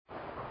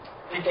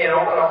You can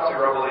open up to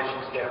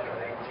Revelation chapter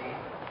 19.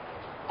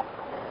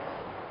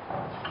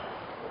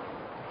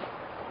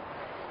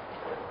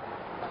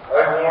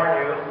 I warn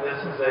you, this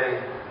is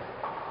a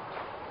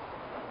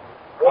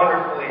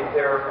wonderfully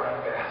terrifying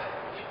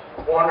passage.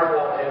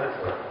 Wonderful and it's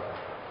terrifying.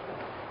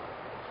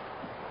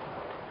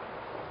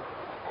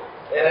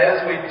 And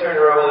as we turn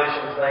to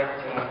Revelation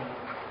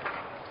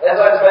 19,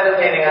 as I was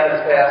meditating on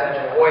this passage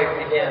and the way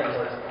it begins,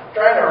 I was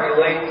trying to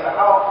relate to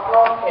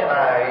how can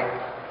I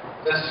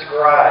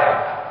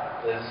describe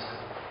this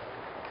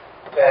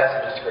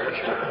passage of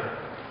Scripture.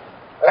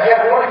 I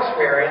had one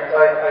experience.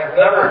 I've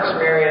never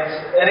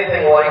experienced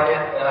anything like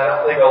it, and I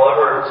don't think I'll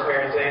ever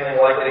experience anything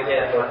like it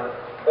again. But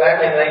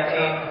back in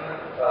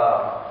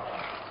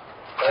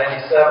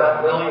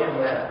 1997, million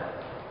men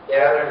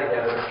gathered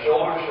together,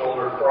 shoulder to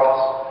shoulder,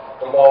 across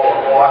the Mall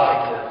of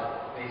Washington,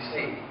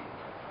 D.C.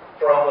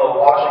 From the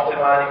Washington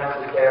Monument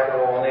to the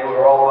Capitol, and they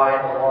were all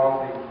lined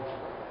along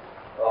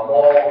the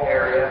mall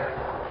area.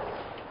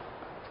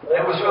 And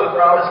it was for the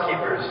Promise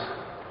Keepers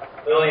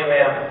Million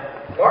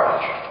Man March.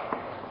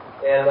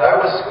 And I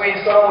was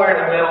squeezed somewhere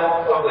in the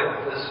middle of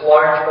this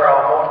large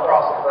crowd. All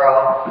across the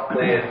crowd,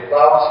 they had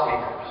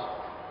loudspeakers.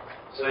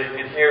 So you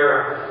could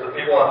hear the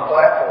people on the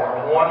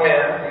platform. And one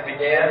man, he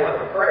began with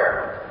a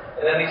prayer.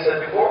 And then he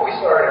said, before we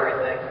start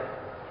everything,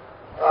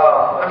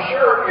 I'm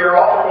sure you're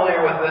all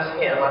familiar with this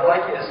hymn. I'd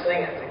like you to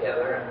sing it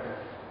together.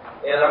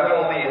 And I'm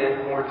going to lead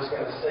it, and we're just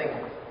going to sing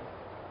it.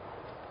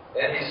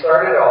 And he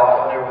started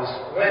off, and there was,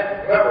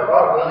 remember,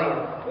 about a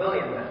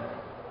million men.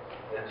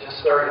 It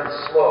just started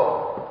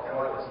slow, and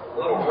like a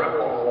little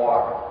ripple in the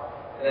water.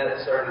 And then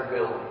it started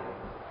building.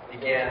 It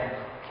began,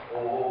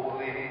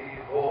 holy,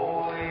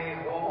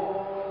 holy,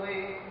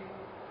 holy,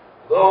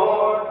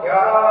 Lord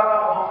God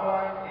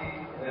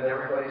Almighty. And then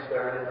everybody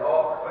started,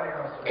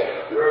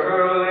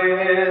 early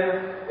in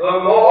the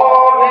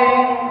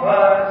morning,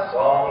 my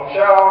song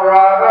shall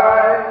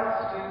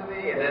rise to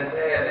thee. And then,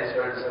 they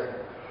started singing,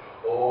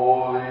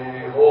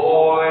 holy,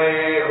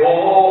 holy,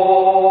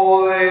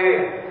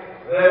 holy,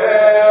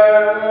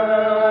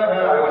 then,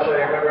 I wish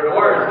I remembered the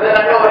words. Then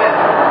I know it.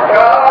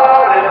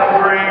 God in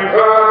three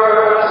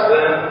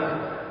persons,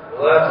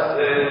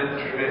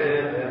 blessed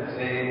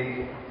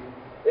Trinity.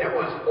 It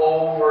was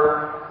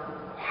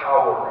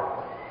overpowering.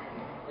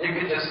 You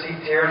could just see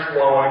tears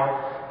flowing,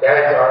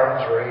 guys'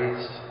 arms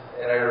raised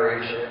in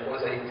adoration. It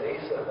was a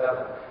taste of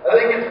heaven. I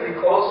think it's the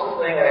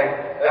closest thing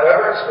I have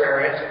ever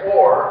experienced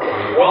or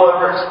will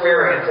ever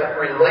experience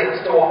that relates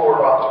to what we're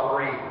about to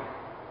read.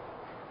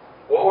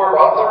 What we're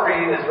about to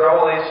read is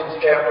Revelation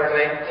chapter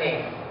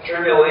 19.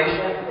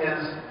 Tribulation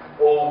is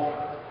over.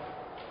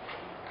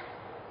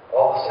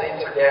 All the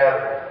saints are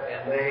gathered,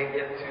 and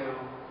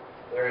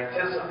they're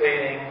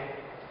anticipating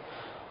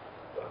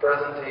the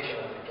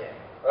presentation of the King.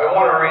 I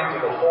want to read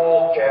through the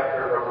whole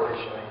chapter of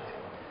Revelation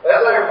 19.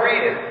 As I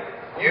read it,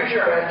 use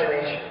your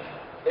imagination.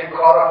 Get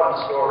caught up in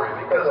the story,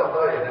 because I'll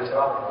tell you, there's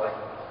nothing like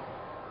this.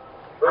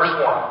 Verse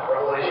 1,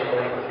 Revelation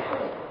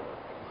 19.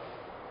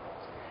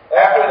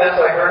 After this,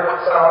 I heard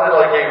what sounded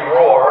like a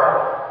roar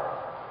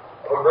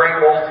of a great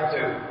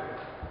multitude.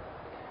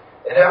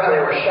 In heaven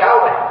they were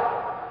shouting,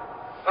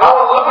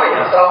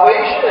 Hallelujah!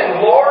 Salvation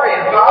and glory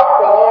and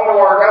power belong to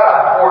our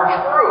God, for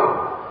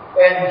true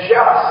and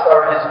just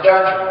are His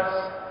judgments.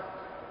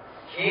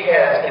 He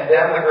has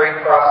condemned the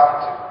great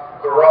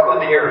prostitute, who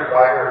corrupted the earth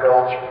by her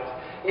adulteries.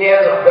 He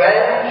has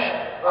avenged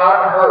on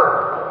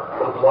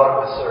her the blood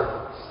of His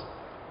servants.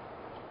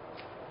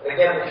 And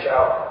again they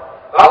shout,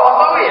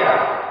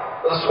 Hallelujah!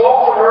 The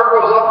smoke from her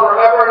goes up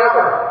forever and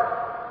ever.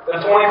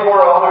 The 24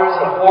 elders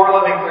and the 4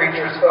 living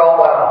creatures fell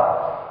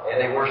down, and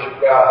they worshiped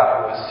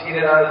God, who was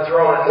seated on the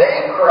throne, and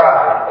they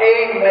cried,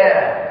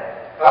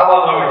 Amen!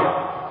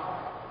 Hallelujah!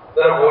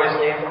 Then a voice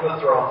came from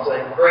the throne,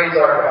 saying, Praise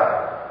our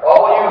God,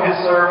 all you His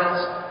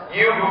servants,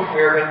 you who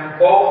fear Him,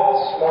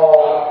 both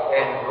small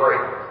and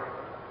great.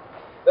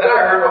 Then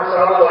I heard what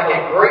sounded like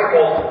a great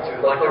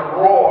multitude, like the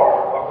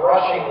roar of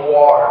rushing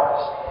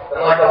waters, and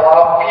like the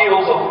loud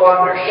peals of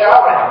thunder,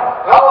 shouting,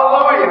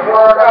 Hallelujah, for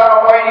our God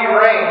Almighty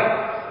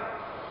reigns.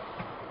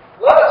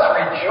 Let us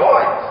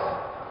rejoice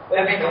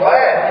and be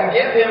glad and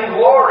give Him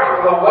glory,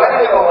 for the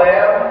wedding of the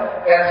Lamb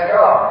has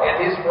come,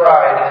 and His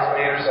bride has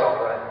made herself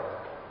ready.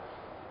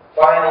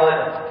 Fine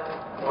linen,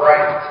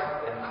 bright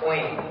and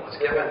clean, was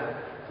given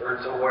her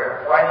to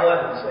wear. Fine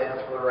linen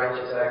stands for the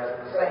righteous acts of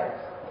the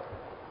saints.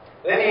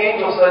 Then the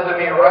angel said to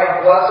me,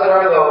 Right, blessed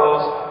are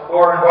those who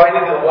are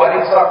invited to the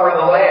wedding supper of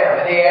the Lamb.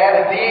 And he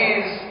added,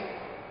 These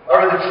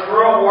are the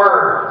true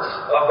words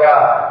of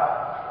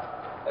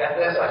God. At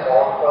this I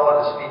fell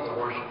at His feet to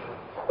worship Him.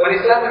 But he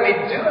said to me,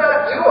 Do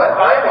not do it.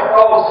 I am a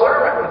fellow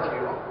servant with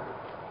you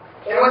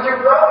and with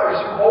your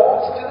brothers who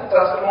hold to the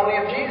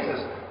testimony of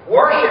Jesus.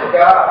 Worship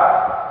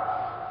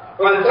God.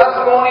 For the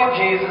testimony of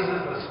Jesus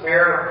is the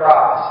spirit of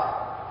prophecy.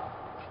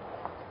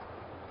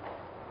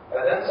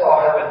 I then saw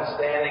heaven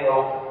standing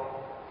open.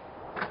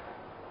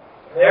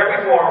 And there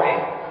before me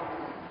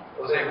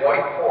was a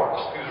white horse,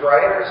 whose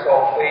rider is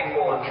called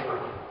Faithful and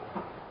True.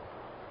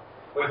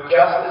 With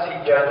justice he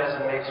judges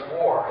and makes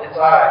war. His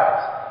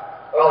eyes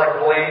are like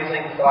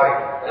blazing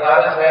fire, and on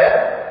his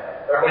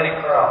head are many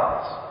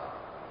crowns.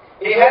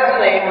 He has a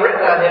name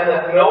written on him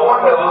that no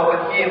one knows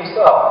but he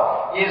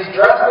himself. He is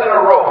dressed in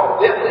a robe,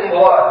 dipped in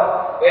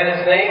blood, and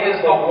his name is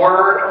the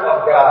Word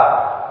of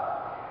God.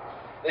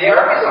 The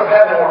armies of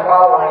heaven were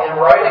following him,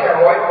 riding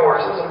on white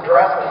horses and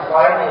dressed in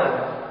fine linen,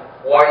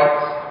 white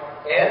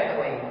and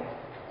clean.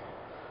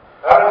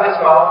 Out of his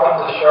mouth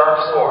comes a sharp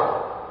sword,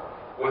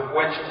 with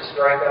which to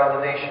strike down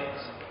the nations.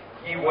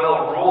 He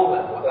will rule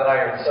them with an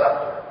iron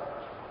scepter.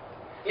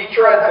 He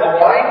treads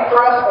the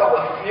winepress of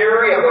the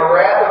fury of the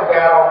wrath of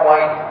God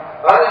Almighty.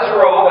 On his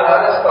robe and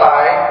on his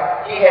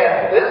thigh, he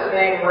has this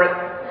name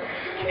written,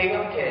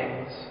 King of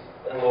Kings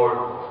and Lord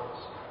of Lords.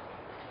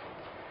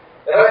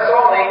 And I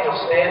saw an angel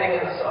standing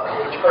in the sun,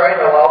 which cried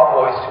in a loud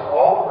voice to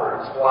all the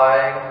birds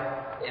flying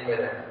in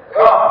midair,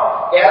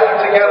 Come,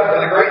 gather together for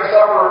the great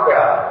supper of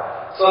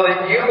God, so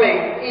that you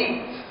may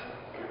eat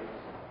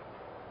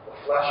the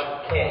flesh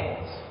of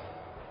kings,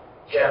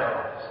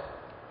 generals,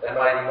 and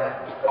mighty men,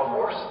 of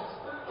horses,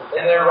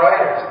 and their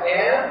riders,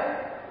 and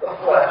the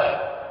flesh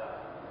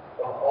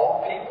of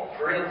all people,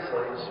 free and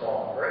slave,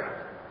 small and great.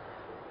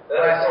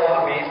 Then I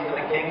saw the beast and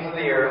the kings of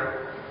the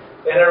earth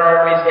and their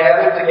armies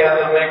gathered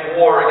together to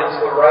make war against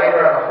the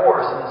rider on a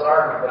horse and his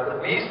army. But the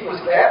beast was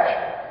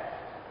captured,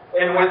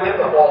 and with him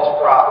the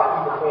false prophet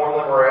who performed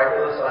the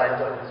miraculous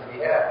signs on his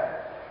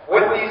behalf.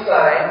 With these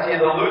signs he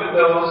had eluded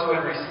those who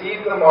had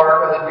received the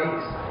mark of the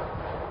beast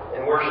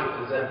and worshipped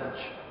his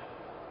image.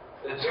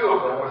 The two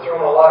of them were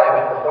thrown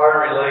alive into the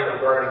fiery lake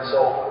of burning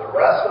sulfur. The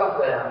rest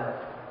of them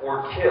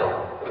were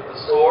killed with the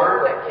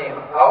sword that came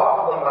out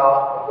of the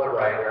mouth of the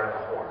rider on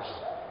the horse.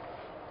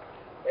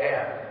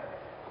 And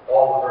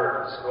all the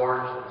birds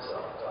gorged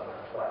themselves on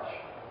their flesh.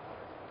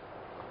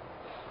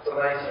 It's a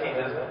nice scene,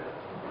 isn't it?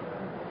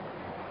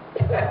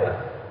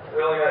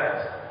 Really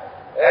nice.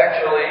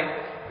 Actually,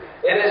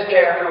 in this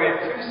chapter we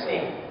have two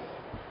scenes.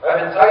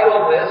 I've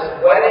entitled this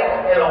Wedding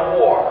and a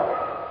War.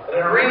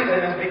 And the reason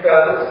is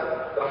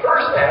because the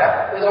first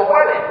half is a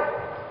wedding.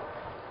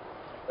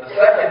 The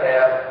second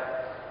half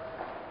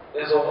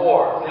is a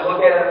war. If you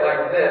look at it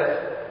like this,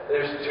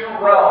 there's two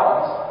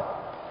realms.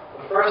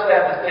 The first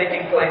half is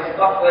taking place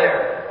up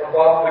there,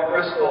 above the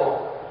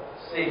crystal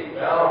sea.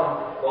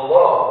 Down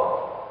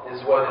below is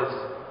what is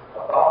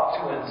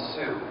about to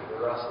ensue for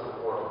the rest of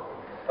the world.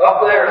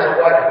 Up there is a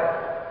wedding.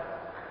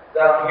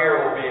 Down here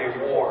will be a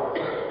war.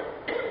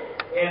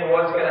 And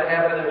what's going to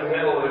happen in the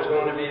middle, there's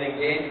going to be an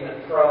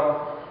engagement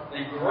from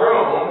the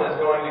groom is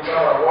going to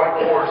come on a white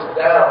horse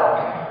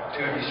down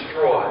to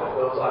destroy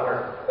those on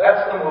earth.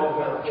 That's the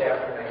movement of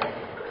chapter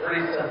 19.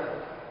 Pretty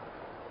simple.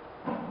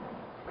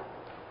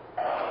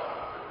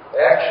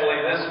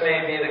 Actually, this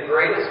may be the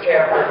greatest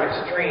chapter of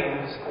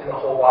extremes in the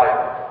whole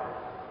Bible.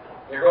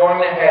 You're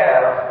going to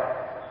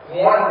have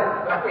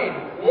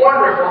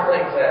wonderful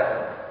things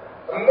happen.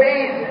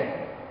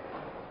 Amazing.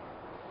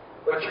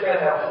 But you're going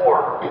to have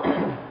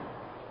horror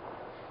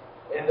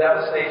and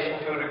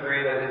devastation to a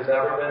degree that has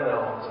never been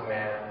known to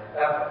man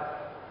ever,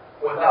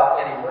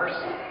 without any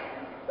mercy.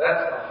 That's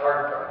the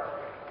hard part.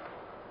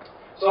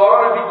 So I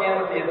want to begin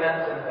with the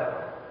events in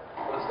heaven,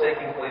 what's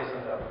taking place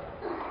in heaven.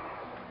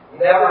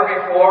 Never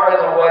before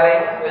has a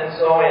wedding been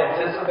so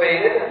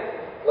anticipated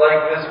like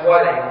this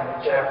wedding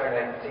in chapter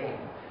 19.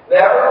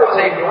 Never was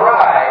a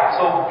bride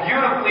so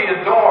beautifully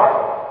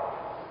adorned.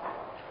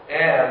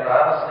 And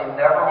honestly,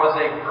 never was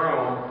a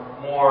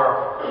groom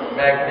more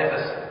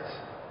magnificent.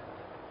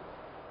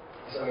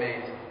 It's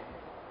amazing.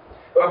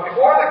 But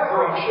before the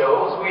groom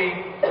shows,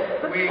 we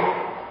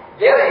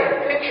get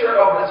a picture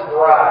of this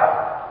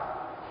bride.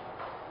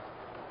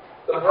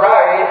 The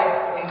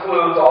bride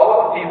includes all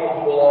of the people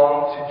who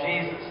belong to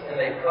Jesus, and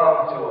they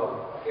come to a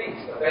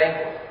feast, a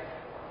banquet.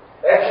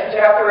 Actually,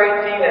 chapter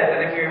 18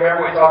 ended, if you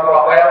remember, we talked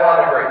about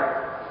Babylon the Great.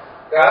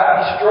 God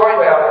destroyed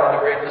Babylon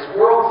the Great, this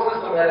world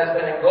system that has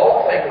been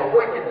engulfing the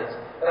wickedness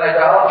and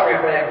idolatry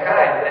of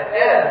mankind. And it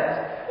ends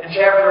in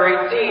chapter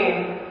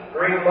 18,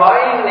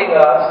 reminding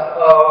us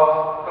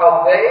of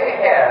how they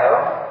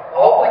have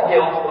all the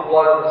guilt of the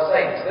blood of the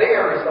saints. They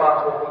are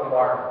responsible for the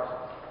martyrs.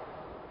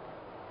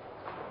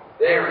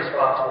 They are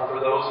responsible for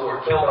those who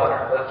are killed on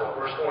earth. That's what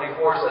verse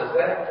 24 says.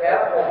 Then it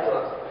catapults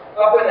us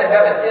up into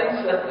heaven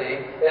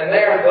instantly, and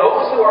there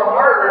those who are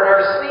martyred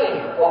are seen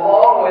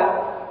along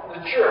with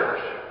the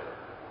church.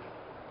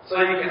 So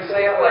you can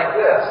say it like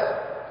this.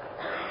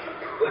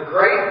 The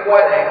great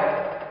wedding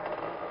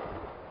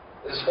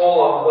is full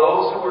of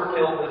those who were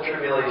killed in the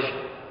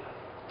tribulation.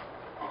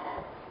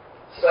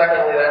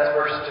 Secondly, that's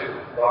verse 2.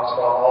 It talks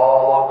about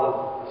all of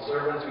the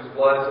servants whose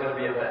blood is going to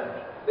be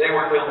avenged. They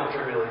were killed in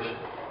tribulation.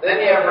 Then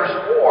you have verse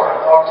 4.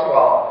 It talks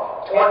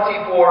about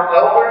 24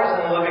 elders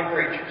and living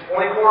creatures.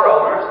 24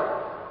 elders,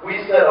 we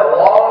said a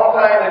long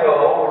time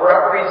ago,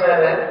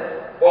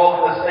 represented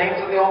both the saints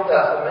of the Old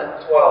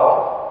Testament,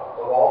 12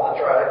 of all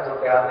the tribes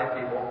of godly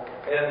people,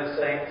 and the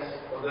saints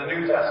of the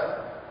New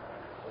Testament,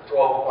 the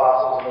 12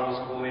 apostles and those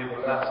who believe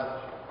the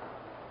message.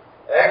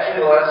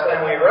 Actually, the last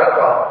time we read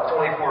about the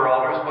 24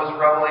 elders was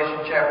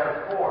Revelation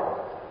chapter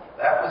 4.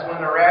 That was when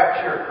the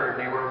rapture occurred.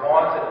 They were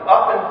vaunted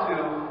up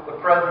into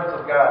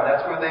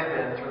That's where they've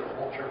been through the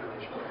whole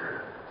tribulation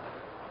period.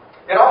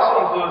 It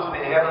also includes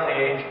the heavenly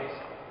angels.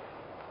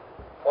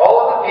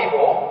 All of the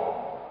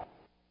people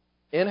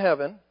in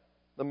heaven,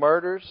 the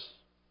martyrs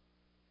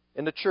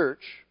in the church,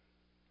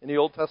 in the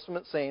Old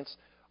Testament saints,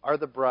 are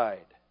the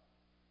bride.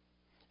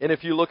 And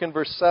if you look in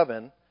verse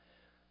 7,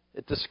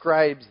 it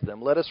describes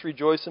them. Let us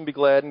rejoice and be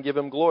glad and give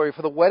Him glory,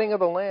 for the wedding of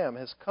the Lamb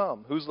has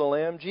come. Who's the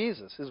Lamb?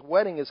 Jesus. His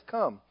wedding has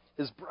come.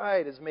 His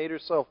bride has made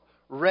herself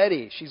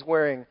ready. She's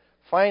wearing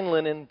fine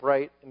linen,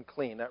 bright and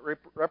clean. That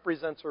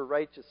represents her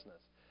righteousness.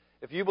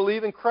 If you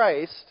believe in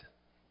Christ,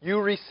 you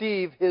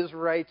receive His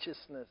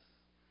righteousness.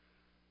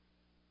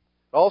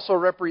 It also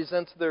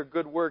represents their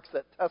good works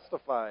that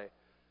testify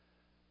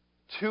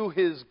to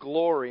His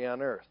glory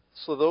on earth.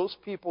 So those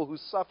people who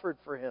suffered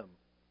for Him,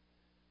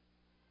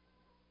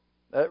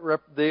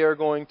 they are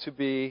going to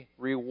be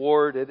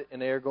rewarded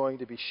and they are going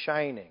to be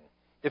shining.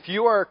 If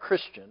you are a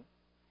Christian,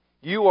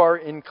 you are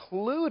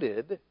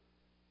included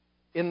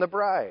in the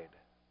bride.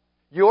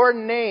 Your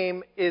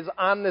name is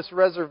on this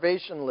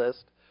reservation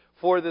list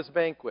for this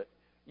banquet.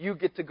 You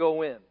get to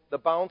go in. The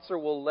bouncer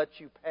will let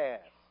you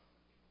pass.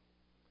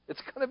 It's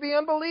going to be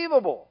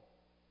unbelievable.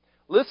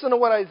 Listen to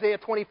what Isaiah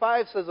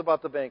 25 says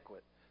about the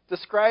banquet.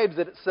 Describes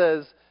it. It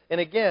says, and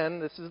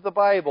again, this is the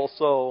Bible,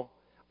 so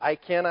I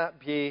cannot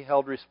be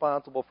held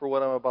responsible for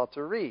what I'm about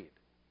to read.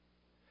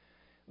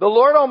 The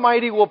Lord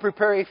Almighty will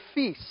prepare a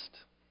feast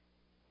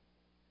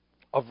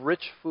of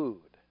rich food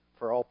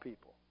for all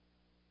people.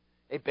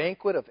 A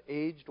banquet of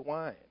aged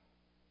wine.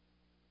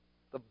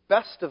 The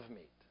best of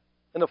meat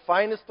and the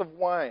finest of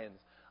wines.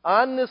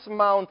 On this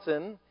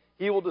mountain,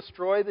 He will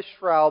destroy the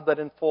shroud that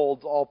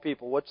enfolds all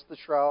people. What's the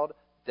shroud?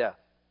 Death.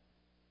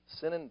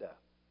 Sin and death.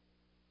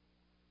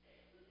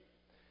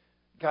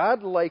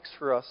 God likes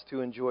for us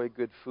to enjoy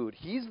good food.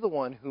 He's the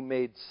one who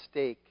made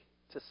steak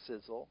to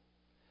sizzle.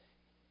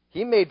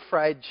 He made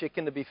fried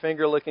chicken to be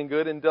finger-licking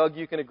good. And Doug,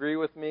 you can agree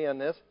with me on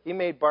this. He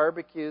made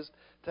barbecues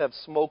to have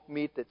smoked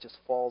meat that just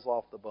falls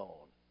off the bone.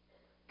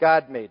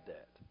 God made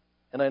that.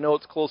 And I know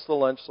it's close to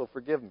lunch, so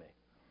forgive me.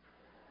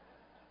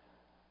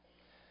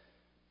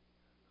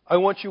 I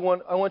want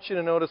you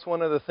to notice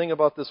one other thing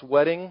about this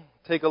wedding.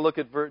 Take a look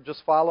at,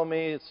 just follow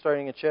me. It's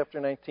starting in chapter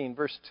 19,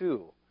 verse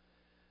 2.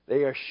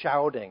 They are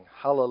shouting,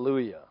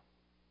 hallelujah.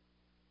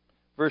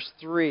 Verse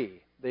 3,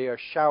 they are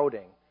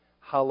shouting,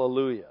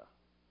 hallelujah.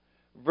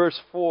 Verse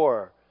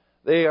 4,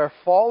 they are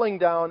falling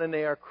down and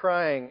they are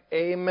crying,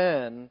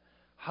 amen,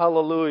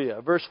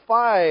 hallelujah. Verse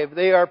 5,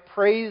 they are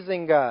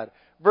praising God.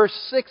 Verse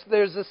 6,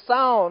 there's a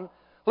sound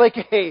like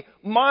a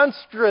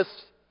monstrous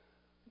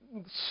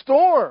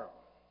storm.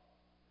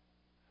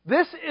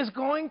 This is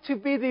going to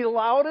be the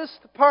loudest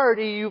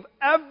party you've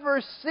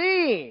ever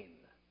seen.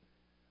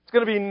 It's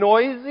going to be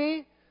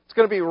noisy. It's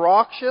going to be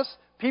raucous.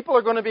 People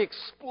are going to be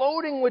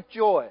exploding with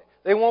joy.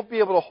 They won't be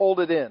able to hold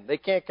it in. They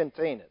can't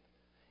contain it.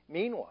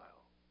 Meanwhile,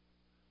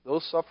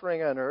 those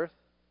suffering on earth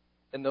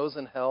and those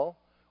in hell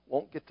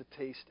won't get to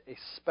taste a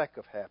speck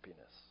of happiness.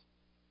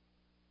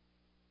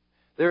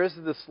 There is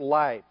this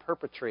lie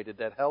perpetrated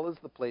that hell is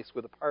the place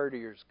where the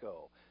partiers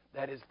go.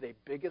 That is the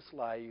biggest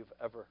lie you've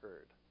ever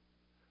heard.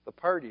 The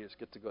partiers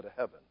get to go to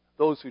heaven.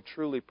 Those who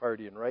truly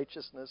party in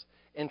righteousness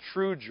and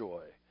true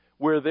joy,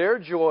 where their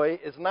joy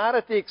is not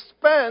at the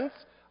expense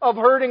of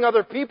hurting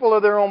other people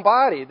or their own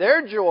body.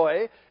 Their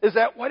joy is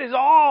at what is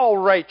all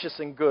righteous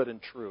and good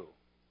and true.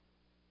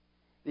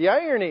 The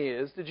irony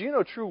is, did you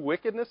know true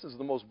wickedness is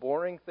the most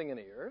boring thing in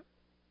the earth?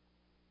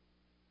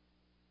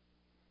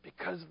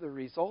 Because the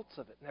results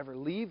of it never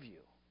leave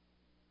you.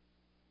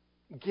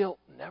 Guilt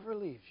never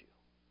leaves you.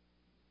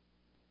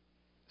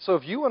 So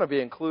if you want to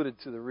be included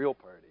to the real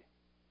party,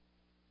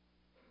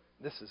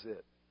 this is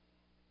it.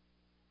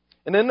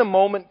 And then the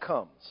moment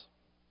comes.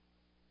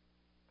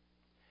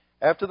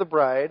 After the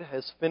bride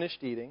has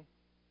finished eating,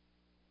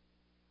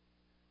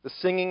 the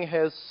singing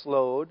has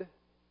slowed,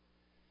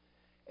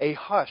 a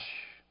hush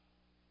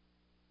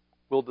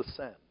will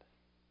descend.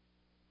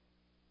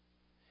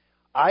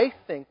 I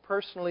think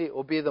personally it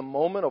will be the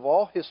moment of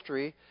all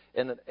history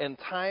and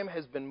time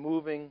has been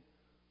moving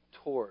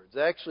towards.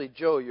 Actually,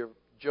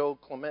 Joe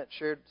Clement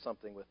shared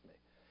something with me.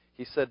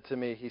 He said to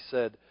me,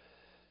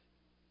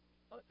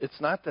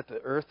 it's not that the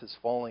earth is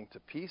falling to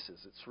pieces.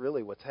 It's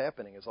really what's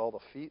happening is all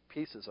the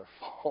pieces are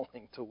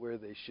falling to where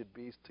they should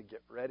be to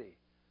get ready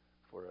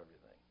for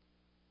everything.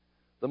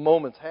 The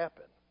moment's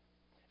happen.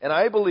 And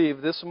I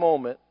believe this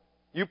moment,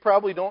 you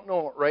probably don't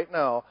know it right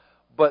now,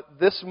 but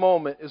this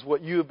moment is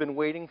what you have been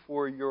waiting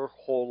for your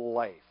whole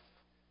life.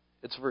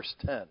 It's verse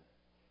 10.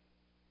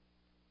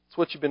 It's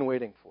what you've been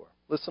waiting for.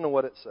 Listen to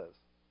what it says.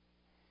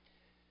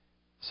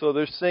 So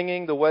they're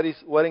singing, the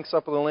wedding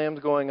supper of the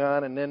Lamb's going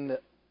on, and then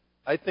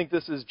I think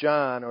this is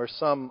John or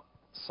some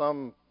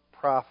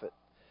prophet.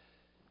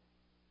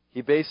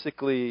 He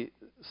basically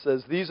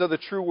says, these are the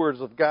true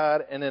words of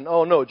God, and then,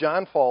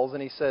 John falls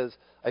and he says,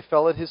 I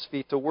fell at his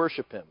feet to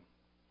worship him.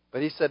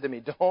 But he said to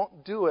me,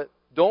 don't do it.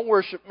 Don't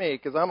worship me,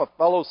 because I'm a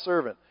fellow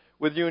servant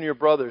with you and your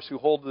brothers who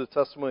hold to the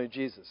testimony of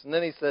Jesus. And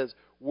then he says,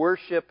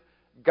 worship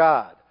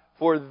God.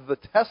 For the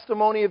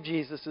testimony of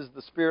Jesus is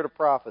the spirit of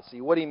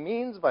prophecy. What he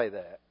means by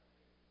that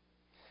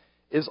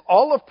is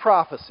all of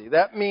prophecy.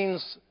 That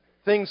means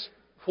things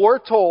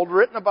foretold,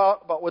 written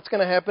about what's going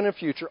to happen in the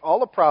future.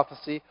 All of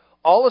prophecy,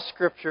 all of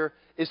Scripture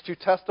is to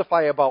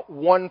testify about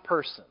one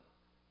person.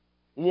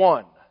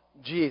 One,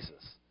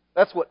 Jesus.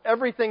 That's what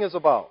everything is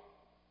about.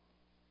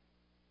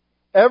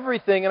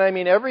 Everything, and I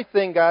mean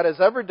everything God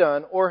has ever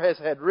done or has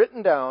had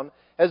written down,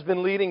 has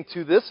been leading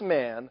to this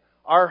man,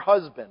 our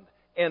husband,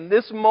 and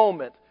this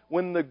moment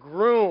when the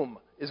groom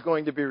is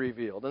going to be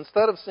revealed.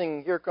 Instead of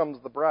singing, "Here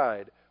Comes the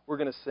Bride," we're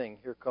going to sing,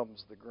 "Here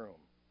Comes the Groom,"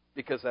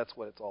 because that's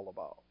what it's all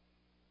about.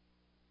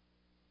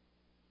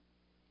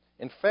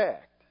 In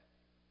fact,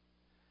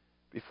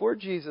 before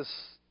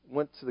Jesus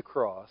went to the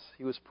cross,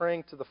 he was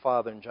praying to the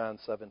Father in John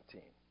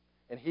 17,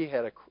 and he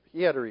had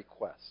a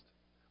request.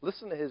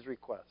 Listen to his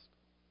request.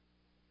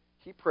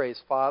 He prays,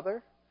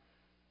 "Father,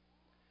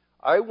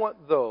 I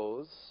want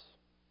those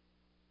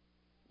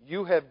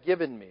you have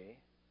given me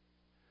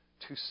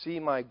to see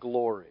my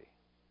glory."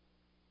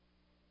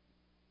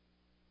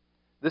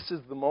 This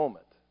is the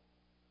moment.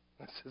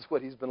 This is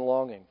what he's been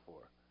longing for.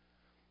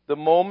 The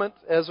moment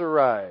has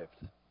arrived.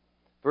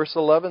 Verse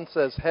 11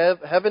 says,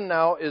 "Heaven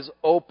now is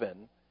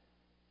open,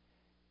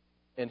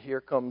 and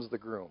here comes the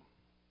groom."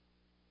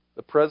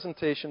 The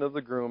presentation of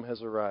the groom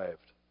has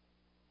arrived.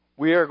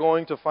 We are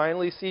going to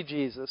finally see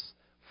Jesus.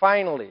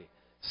 Finally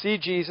see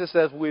Jesus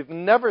as we've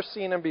never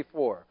seen him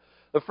before.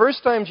 The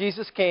first time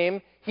Jesus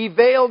came, he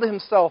veiled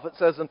himself, it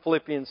says in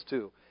Philippians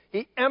 2.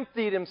 He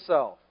emptied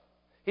himself.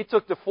 He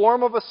took the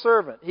form of a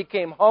servant. He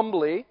came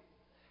humbly,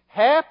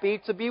 happy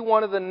to be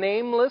one of the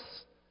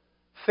nameless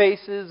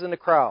faces in the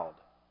crowd.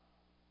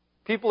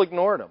 People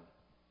ignored him.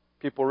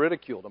 People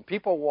ridiculed him.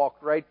 People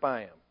walked right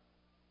by him.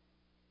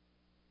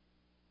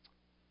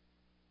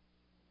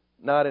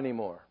 Not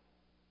anymore.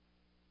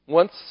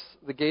 Once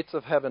the gates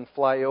of heaven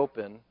fly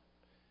open,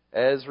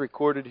 as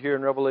recorded here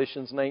in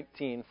Revelation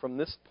 19, from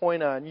this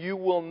point on, you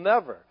will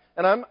never,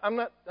 and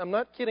I'm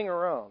not kidding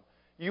around,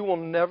 you will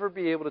never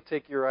be able to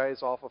take your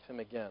eyes off of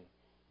him again.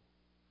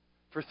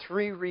 For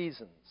 3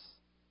 reasons.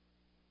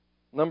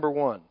 Number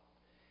 1,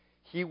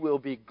 he will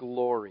be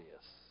glorious.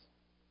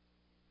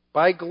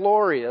 By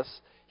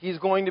glorious, he's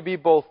going to be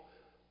both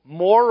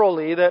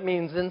morally, that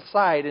means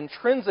inside,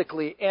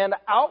 intrinsically, and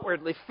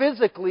outwardly,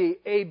 physically,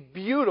 a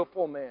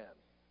beautiful man.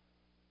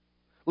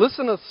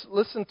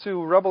 Listen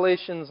to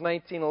Revelation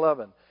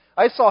 19:11.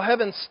 "I saw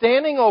heaven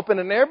standing open,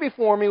 and there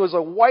before me was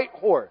a white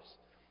horse."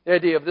 The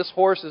idea of this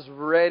horse is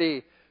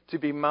ready to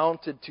be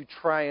mounted to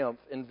triumph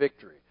in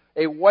victory.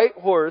 A white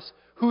horse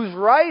whose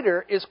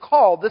rider is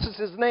called, this is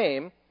his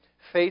name,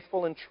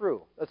 Faithful and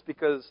True. That's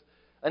because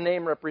a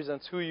name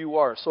represents who you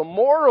are. So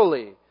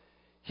morally,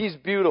 he's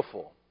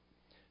beautiful.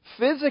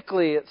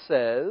 Physically, it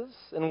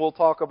says, and we'll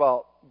talk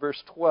about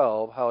verse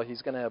 12, how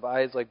he's going to have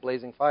eyes like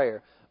blazing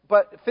fire.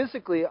 But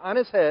physically, on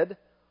his head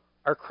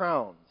are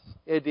crowns.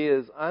 The idea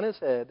is, on his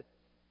head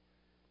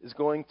is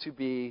going to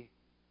be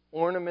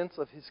ornaments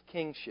of his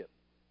kingship.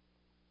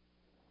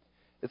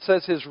 It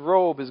says his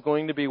robe is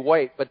going to be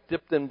white, but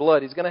dipped in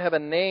blood. He's going to have a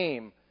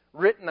name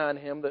written on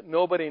him that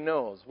nobody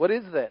knows. What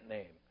is that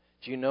name?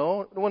 Do you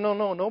know? Well,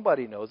 no,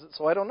 nobody knows it,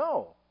 so I don't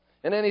know.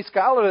 And any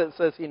scholar that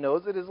says he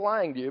knows it is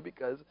lying to you,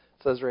 because it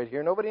says right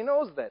here, nobody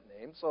knows that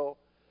name. So,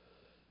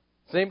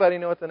 does anybody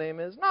know what the name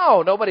is?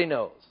 No, nobody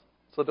knows.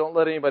 So don't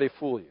let anybody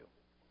fool you.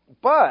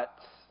 But,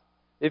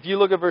 if you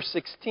look at verse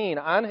 16,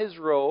 on his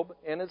robe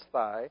and his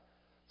thigh,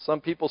 some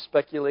people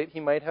speculate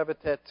he might have a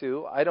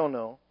tattoo. I don't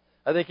know.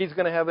 I think he's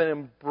going to have an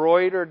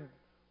embroidered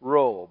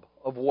robe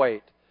of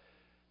white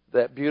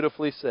that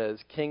beautifully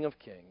says, King of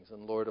Kings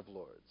and Lord of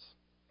Lords.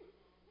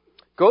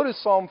 Go to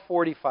Psalm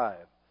 45.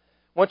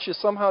 I want you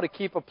somehow to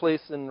keep a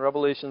place in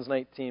Revelation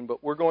 19,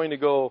 but we're going to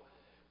go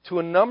to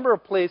a number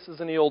of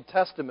places in the Old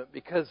Testament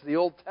because the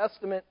Old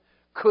Testament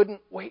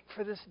couldn't wait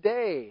for this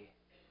day.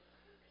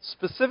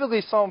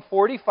 Specifically, Psalm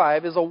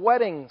 45 is a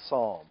wedding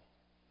psalm,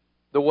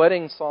 the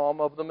wedding psalm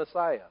of the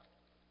Messiah.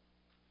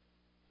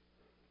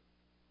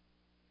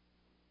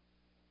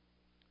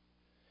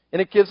 And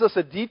it gives us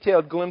a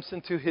detailed glimpse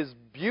into his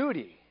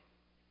beauty.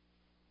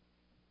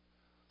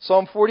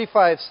 Psalm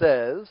 45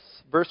 says,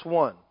 verse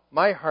 1,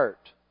 "My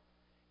heart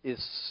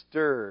is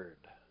stirred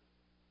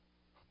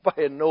by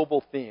a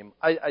noble theme."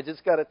 I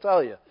just got to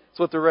tell you, that's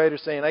what the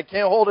writer's saying. I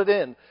can't hold it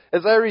in.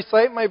 As I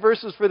recite my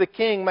verses for the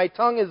king, my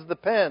tongue is the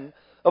pen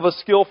of a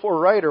skillful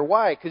writer.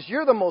 Why? Because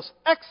you're the most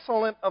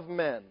excellent of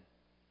men.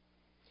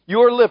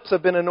 Your lips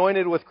have been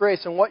anointed with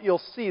grace. And what you'll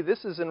see,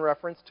 this is in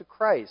reference to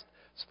Christ,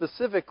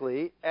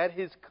 specifically at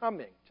his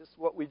coming, just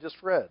what we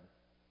just read.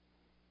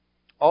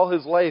 All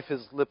his life,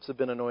 his lips have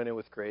been anointed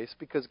with grace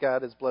because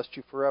God has blessed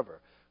you forever.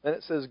 Then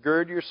it says,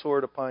 gird your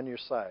sword upon your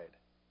side.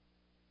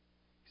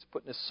 He's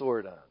putting his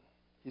sword on.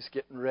 He's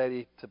getting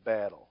ready to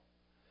battle.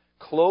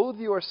 Clothe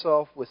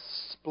yourself with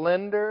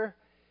splendor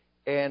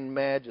and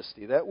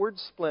majesty. That word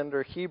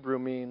splendor, Hebrew,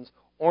 means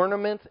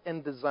ornament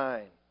and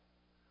design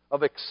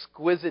of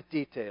exquisite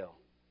detail.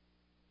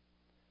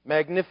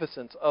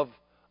 Magnificence of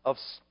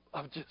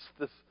just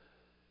this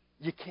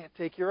you can't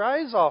take your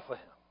eyes off of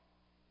Him.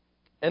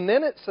 And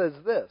then it says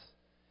this,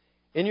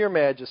 in your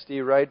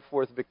majesty ride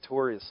forth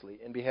victoriously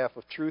in behalf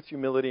of truth,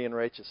 humility, and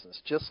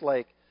righteousness. Just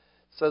like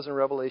it says in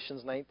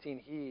Revelations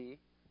 19, He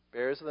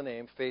bears the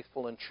name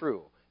faithful and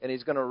true. And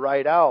He's going to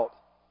ride out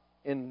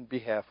in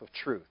behalf of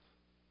truth,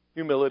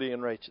 humility,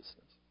 and righteousness.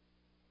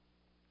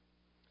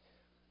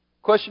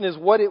 Question is,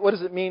 what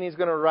does it mean He's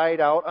going to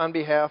ride out on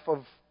behalf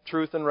of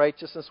truth and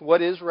righteousness?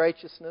 What is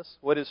righteousness?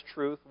 What is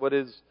truth? What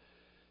is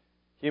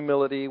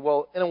humility?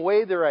 Well, in a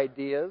way, they're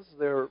ideas.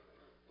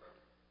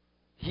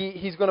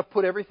 He's going to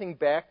put everything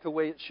back the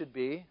way it should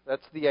be.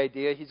 That's the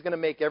idea. He's going to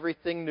make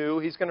everything new.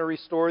 He's going to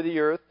restore the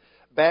earth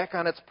back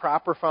on its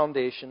proper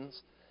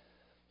foundations.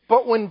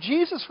 But when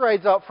Jesus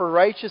rides out for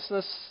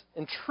righteousness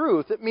and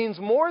truth, it means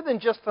more than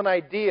just an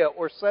idea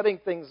or setting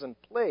things in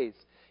place.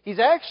 He's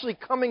actually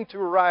coming to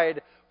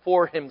ride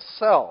for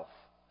Himself,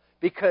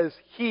 because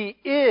He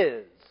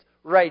is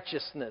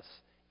righteousness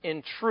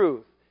in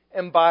truth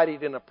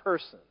embodied in a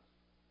person.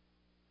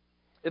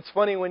 It's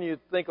funny when you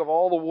think of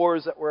all the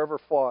wars that were ever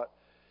fought.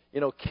 You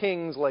know,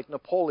 kings like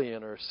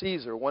Napoleon or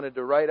Caesar wanted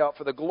to ride out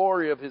for the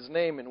glory of his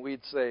name, and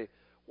we'd say,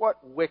 what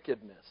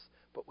wickedness.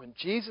 But when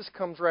Jesus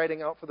comes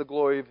riding out for the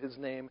glory of His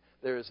name,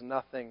 there is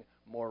nothing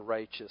more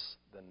righteous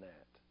than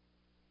that.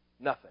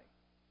 Nothing.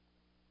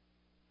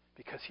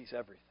 Because He's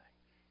everything.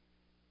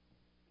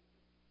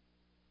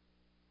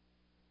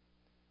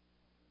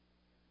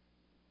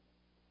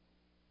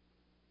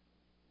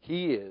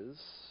 He is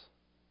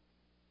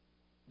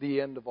the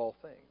end of all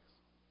things.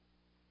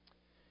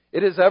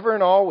 It is ever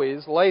and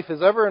always, life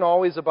is ever and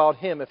always about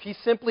Him. If He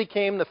simply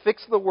came to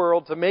fix the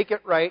world, to make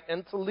it right,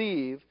 and to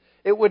leave,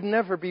 it would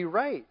never be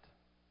right.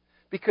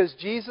 Because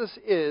Jesus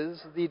is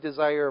the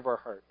desire of our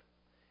heart.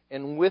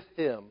 And with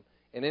Him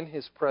and in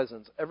His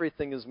presence,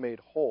 everything is made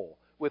whole.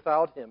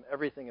 Without Him,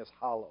 everything is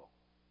hollow,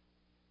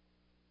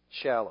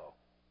 shallow,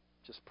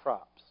 just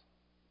props.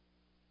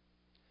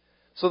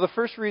 So the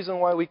first reason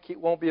why we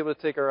won't be able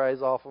to take our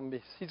eyes off Him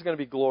is He's going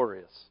to be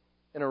glorious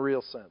in a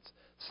real sense.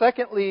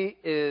 Secondly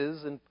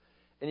is, and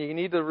you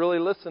need to really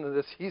listen to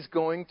this, He's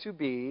going to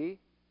be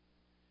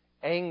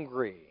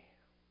angry.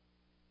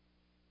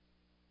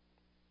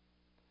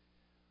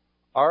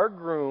 Our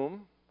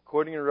groom,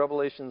 according to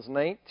Revelations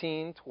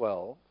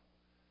 19:12,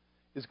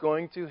 is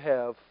going to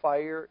have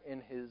fire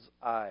in his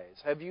eyes.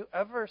 Have you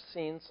ever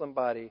seen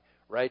somebody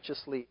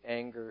righteously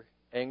angry,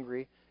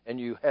 and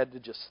you had to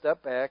just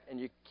step back and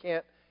you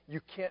can't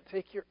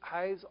take your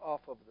eyes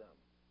off of them?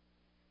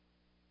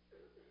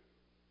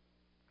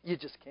 You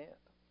just can't.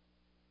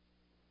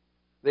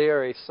 They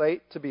are a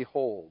sight to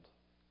behold.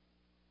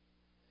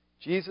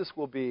 Jesus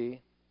will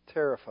be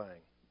terrifying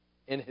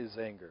in His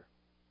anger.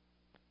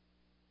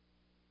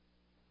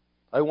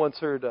 I once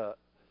heard a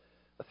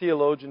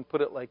theologian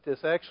put it like this.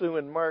 Actually,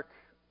 when Mark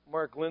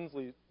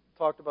Lindsley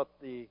talked about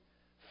the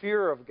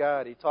fear of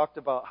God, he talked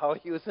about how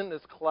he was in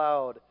this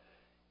cloud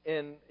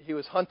and he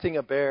was hunting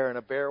a bear, and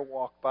a bear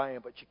walked by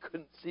him, but you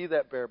couldn't see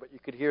that bear, but you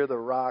could hear the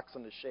rocks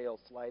and the shale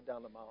slide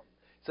down the mountain.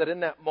 He said in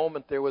that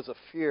moment there was a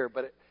fear,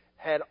 but it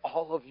had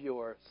all of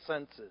your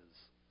senses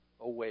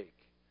awake.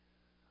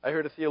 I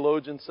heard a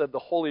theologian said the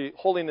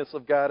holiness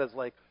of God is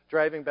like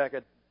driving by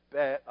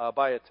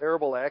a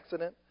terrible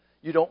accident.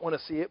 You don't want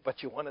to see it,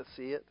 but you want to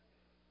see it.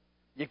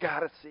 You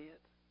got to see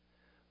it.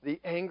 The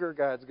anger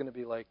God's going to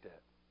be like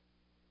that.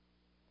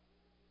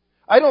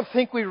 I don't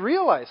think we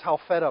realize how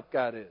fed up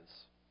God is.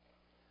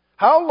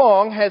 How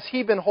long has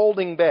He been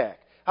holding back?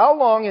 How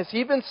long has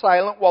He been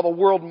silent while the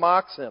world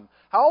mocks Him?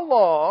 How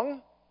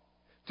long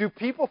do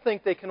people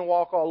think they can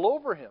walk all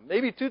over Him?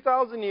 Maybe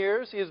 2,000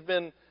 years He has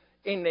been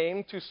a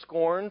name to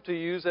scorn, to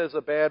use as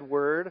a bad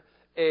word,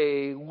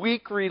 a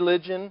weak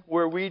religion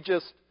where we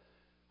just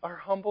are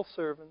humble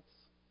servants.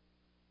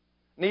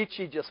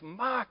 Nietzsche just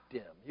mocked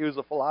Him. He was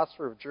a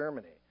philosopher of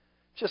Germany.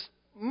 Just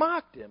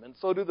mocked Him. And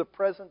so do the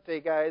present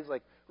day guys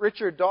like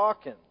Richard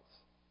Dawkins.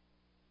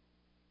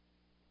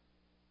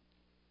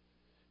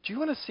 Do you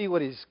want to see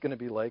what He's going to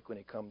be like when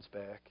He comes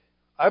back?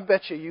 I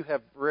bet you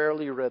have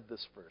rarely read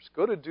this verse.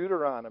 Go to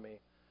Deuteronomy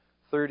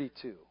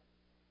 32.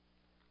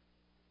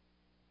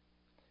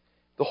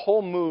 The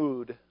whole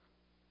mood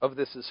of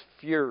this is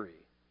fury.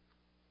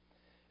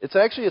 It's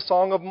actually a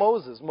song of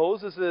Moses.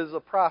 Moses is a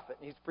prophet.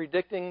 He's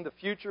predicting the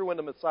future when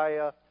the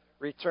Messiah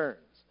returns.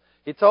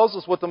 He tells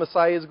us what the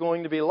Messiah is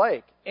going to be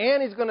like.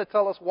 And He's going to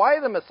tell us why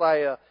the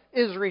Messiah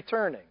is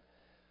returning.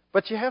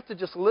 But you have to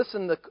just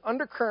listen. The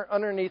undercurrent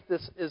underneath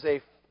this is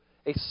a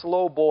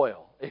slow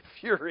boil, a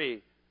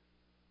fury.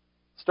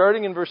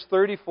 Starting in verse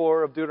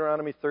 34 of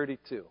Deuteronomy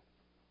 32.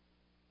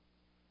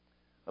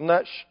 I'm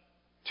not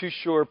too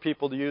sure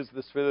people use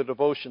this for their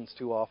devotions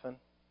too often.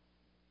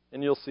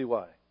 And you'll see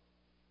why.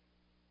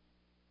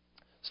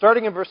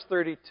 Starting in verse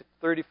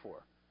 34.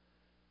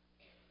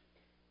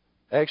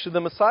 Actually,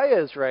 the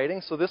Messiah is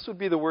writing, so this would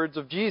be the words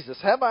of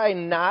Jesus. Have I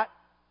not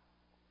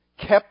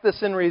kept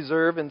this in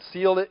reserve and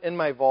sealed it in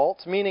my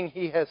vaults? Meaning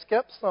He has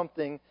kept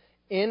something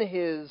in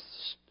His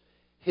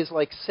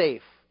like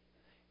safe.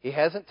 He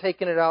hasn't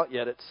taken it out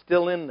yet. It's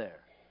still in there.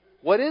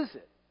 What is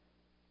it?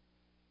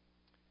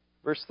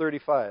 Verse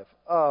 35.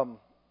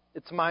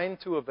 It's mine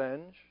to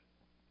avenge.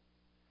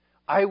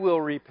 I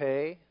will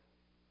repay.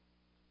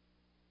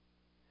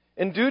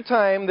 In due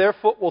time, their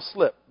foot will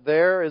slip.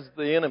 There is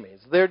the enemies.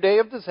 Their day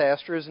of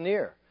disaster is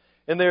near,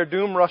 and their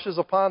doom rushes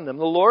upon them.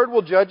 The Lord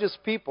will judge His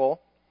people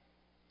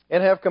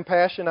and have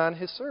compassion on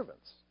His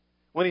servants.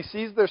 When He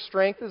sees their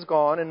strength is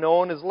gone and no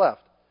one is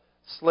left,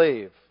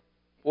 slave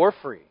or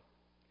free,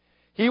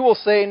 He will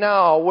say,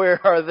 now, where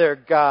are their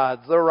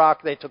gods, the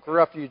rock they took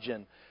refuge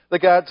in, the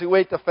gods who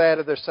ate the fat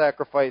of their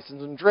sacrifices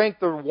and drank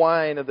the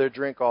wine of their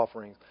drink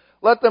offerings?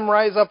 Let them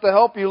rise up to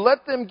help you.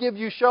 Let them give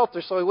you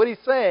shelter. So what He's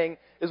saying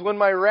is, when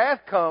my wrath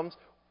comes,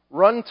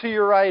 run to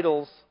your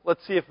idols.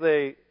 Let's see if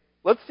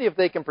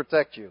they can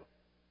protect you.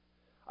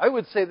 I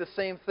would say the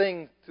same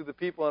thing to the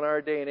people in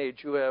our day and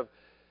age who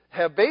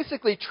have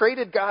basically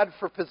traded God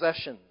for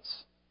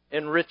possessions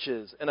and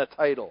riches and a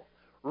title.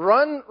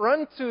 Run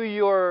to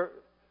your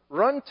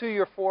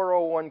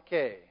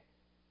 401k.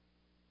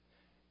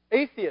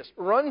 Atheist,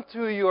 run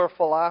to your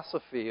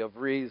philosophy of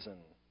reason.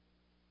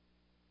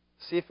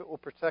 See if it will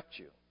protect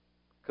you.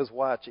 Because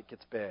watch, it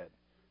gets bad.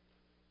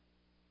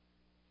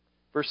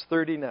 Verse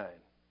 39.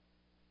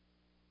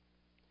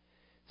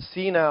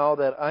 See now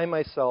that I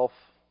myself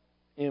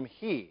am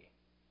He.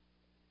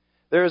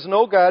 There is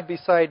no God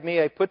beside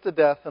me. I put to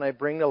death and I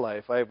bring to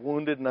life. I have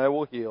wounded and I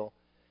will heal.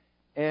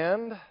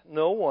 And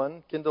no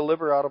one can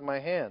deliver out of my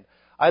hand.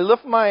 I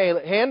lift my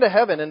hand to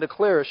heaven and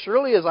declare, as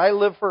surely as I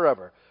live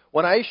forever,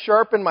 when I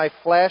sharpen my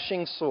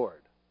flashing sword,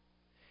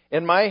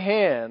 and my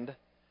hand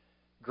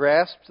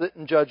grasps it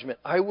in judgment,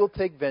 I will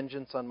take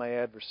vengeance on my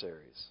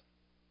adversaries.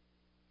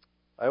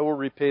 I will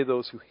repay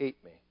those who hate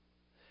me.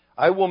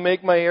 I will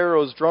make my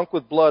arrows drunk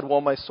with blood, while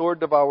my sword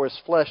devours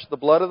flesh, the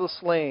blood of the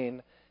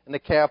slain and the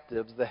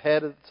captives, the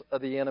heads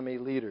of the enemy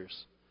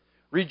leaders.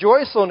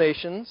 Rejoice, O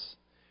nations,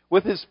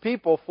 with His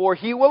people, for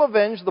He will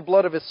avenge the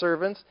blood of His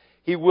servants.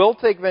 He will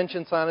take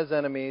vengeance on His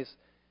enemies.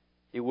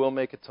 He will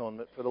make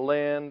atonement for the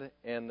land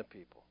and the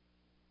people.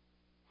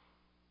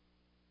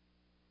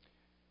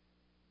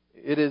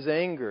 It is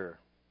anger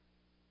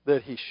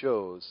that He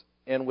shows,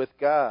 and with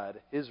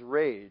God, His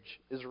rage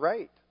is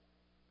right.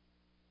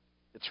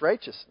 It's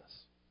righteousness.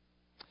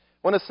 I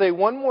want to say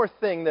one more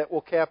thing that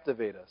will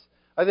captivate us.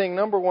 I think,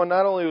 number one,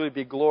 not only will He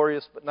be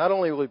glorious, but not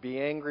only will He be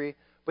angry,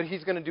 but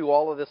He's going to do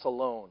all of this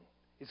alone.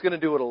 He's going to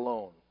do it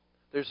alone.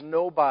 There's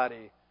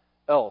nobody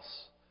else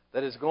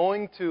that is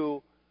going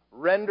to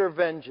render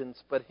vengeance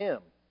but Him.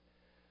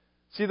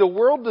 See, the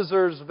world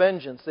deserves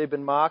vengeance. They've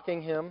been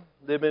mocking Him.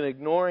 They've been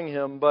ignoring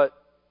Him, but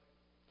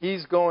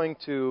He's going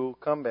to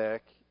come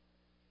back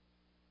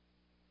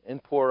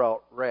and pour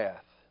out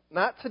wrath.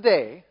 Not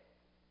today,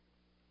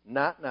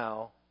 not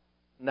now,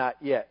 not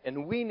yet.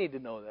 And we need to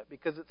know that,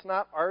 because it's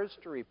not ours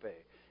to repay.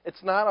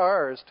 It's not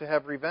ours to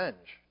have revenge.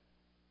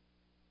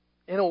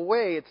 In a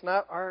way, it's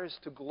not ours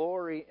to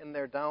glory in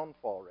their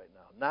downfall right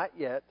now. Not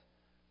yet,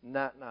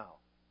 not now.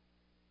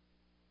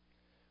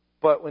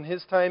 But when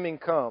His timing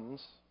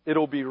comes,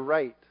 it'll be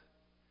right.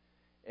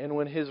 And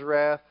when His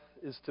wrath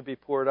is to be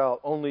poured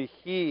out, only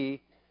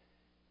He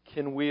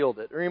can wield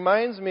it. It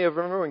reminds me of,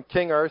 remember when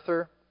King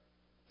Arthur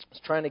was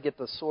trying to get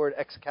the sword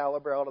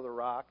Excalibur out of the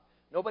rock?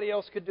 Nobody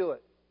else could do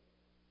it.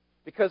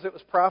 Because it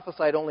was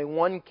prophesied only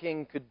one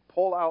king could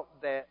pull out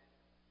that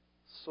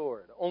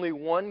sword. Only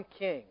one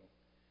king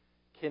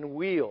can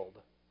wield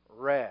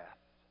wrath.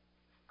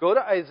 Go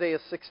to Isaiah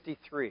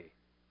 63.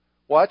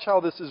 Watch how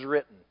this is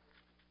written.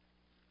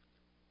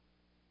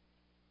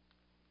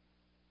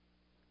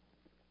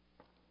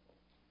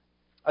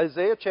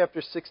 Isaiah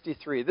chapter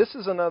 63. This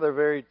is another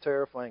very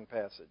terrifying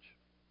passage.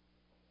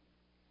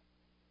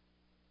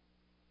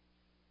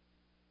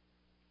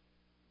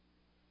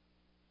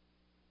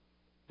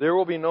 There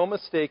will be no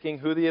mistaking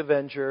who the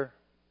avenger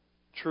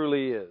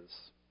truly is.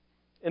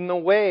 In the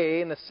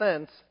way, in a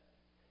sense,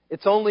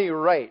 it's only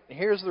right. And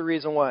here's the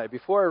reason why.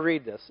 Before I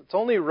read this, it's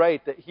only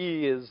right that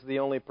He is the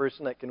only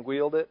person that can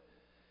wield it.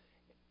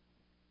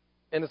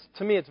 And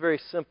to me, it's very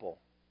simple.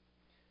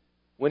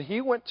 When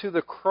He went to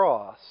the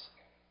cross,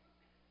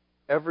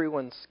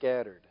 everyone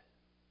scattered.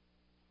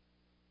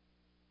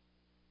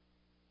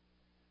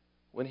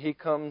 When He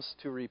comes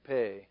to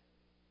repay,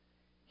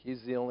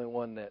 He's the only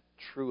one that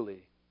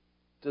truly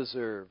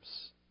deserves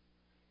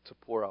to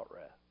pour out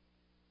wrath.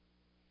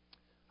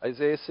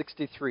 Isaiah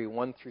 63,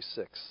 1 through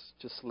 6.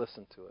 Just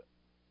listen to it.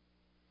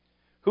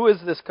 Who is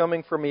this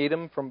coming from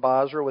Edom, from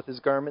Basra, with his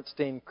garment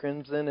stained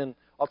crimson? And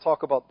I'll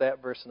talk about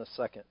that verse in a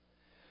second.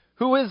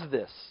 Who is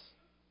this?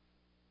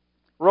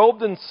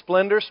 Robed in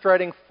splendor,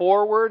 striding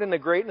forward in the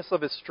greatness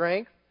of His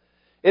strength?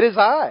 It is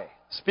I,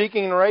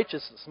 speaking in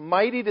righteousness,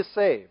 mighty to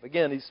save.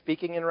 Again, He's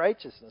speaking in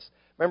righteousness.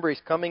 Remember,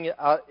 He's coming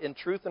out in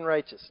truth and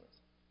righteousness.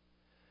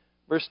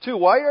 Verse 2,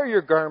 why are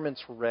your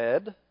garments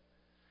red,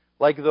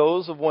 like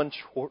those of one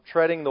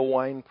treading the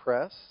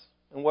winepress?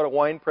 And what a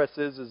winepress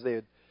is they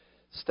would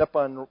step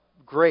on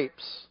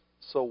grapes,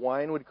 so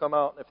wine would come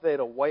out. If they had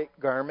a white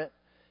garment,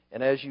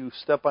 and as you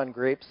step on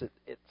grapes,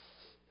 it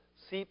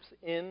seeps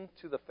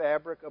into the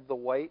fabric of the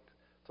white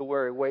to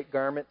where a white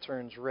garment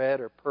turns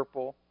red or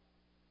purple.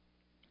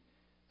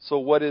 So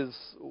what is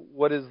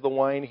the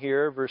wine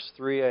here? Verse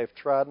 3, I have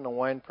trodden a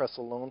winepress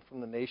alone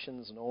from the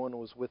nations, no one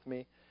was with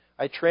me.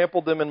 I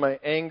trampled them in my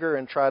anger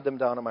and trod them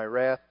down in my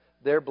wrath.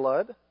 Their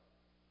blood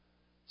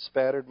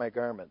spattered my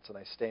garments, and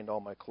I stained all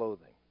my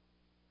clothing.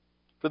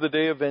 For the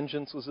day of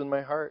vengeance was in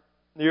my heart.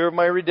 The year of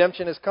my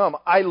redemption has come.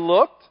 I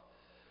looked,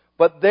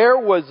 but there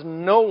was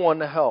no one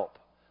to help.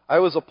 I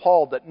was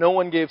appalled that no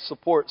one gave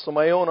support, so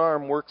my own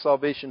arm worked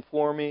salvation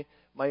for me.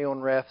 My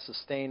own wrath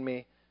sustained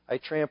me. I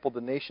trampled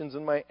the nations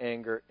in my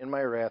anger. In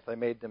my wrath I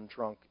made them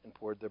drunk and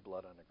poured their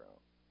blood on the ground.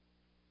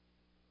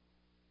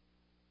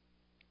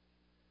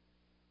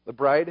 The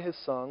bride has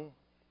sung.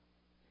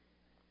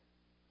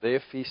 They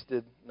have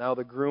feasted. Now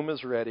the groom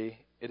is ready.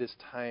 It is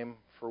time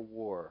for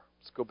war.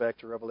 Let's go back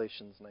to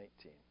Revelation 19.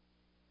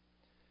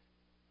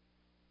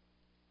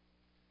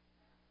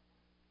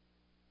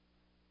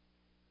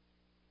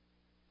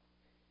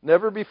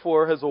 Never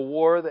before has a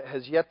war that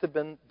has yet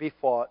to be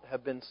fought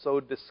have been so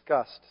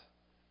discussed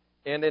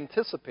and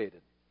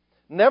anticipated.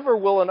 Never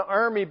will an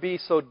army be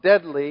so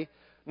deadly,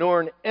 nor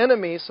an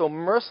enemy so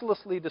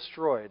mercilessly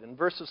destroyed. In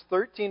verses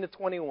 13 to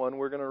 21,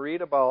 we're going to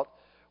read about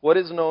what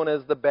is known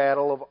as the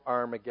Battle of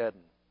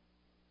Armageddon.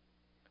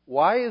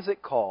 Why is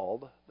it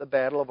called the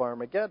Battle of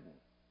Armageddon?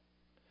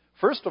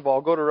 First of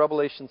all, go to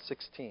Revelation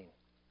 16.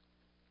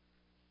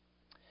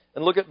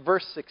 And look at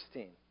verse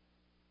 16.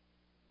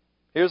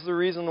 Here's the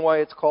reason why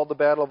it's called the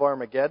Battle of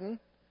Armageddon.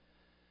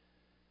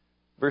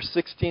 Verse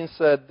 16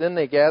 said, Then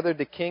they gathered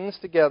the kings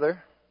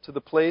together to the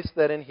place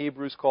that in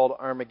Hebrew is called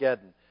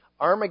Armageddon.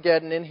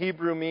 Armageddon in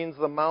Hebrew means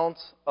the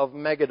mounts of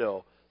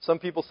Megiddo. Some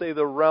people say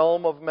the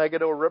realm of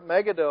Megiddo.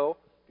 Megiddo,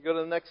 if you go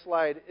to the next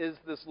slide, is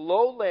this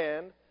low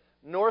land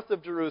north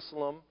of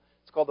Jerusalem.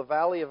 It's called the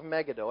Valley of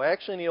Megiddo.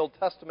 Actually, in the Old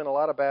Testament, a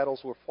lot of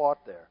battles were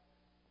fought there.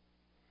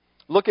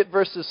 Look at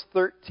verses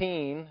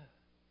 13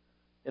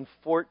 and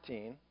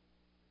 14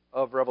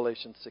 of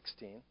Revelation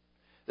 16.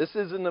 This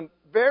is in the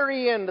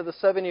very end of the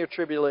 7-year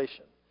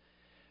tribulation.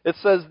 It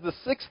says, The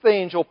sixth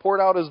angel poured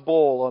out his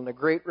bowl on the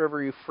great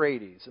river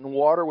Euphrates, and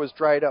water was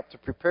dried up to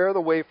prepare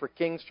the way for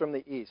kings from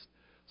the east.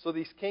 So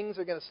these kings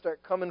are going to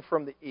start coming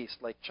from the east,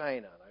 like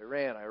China,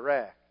 Iran,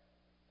 Iraq.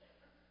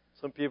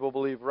 Some people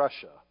believe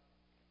Russia.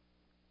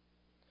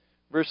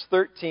 Verse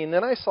 13,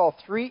 Then I saw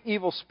 3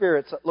 evil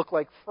spirits that looked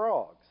like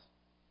frogs.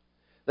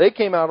 They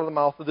came out of the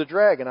mouth of the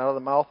dragon, out of the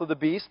mouth of the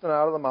beast, and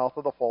out of the mouth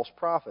of the false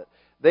prophet.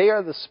 They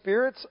are the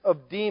spirits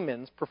of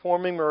demons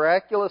performing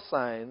miraculous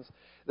signs.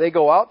 They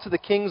go out to the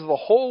kings of the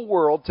whole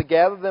world to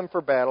gather them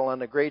for battle on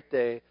the great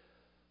day,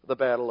 the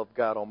battle of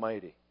God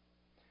Almighty.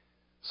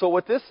 So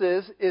what this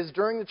is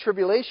during the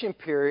tribulation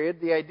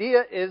period, the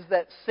idea is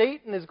that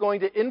Satan is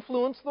going to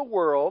influence the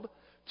world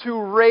to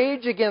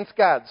rage against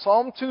God.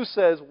 Psalm 2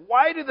 says,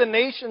 Why do the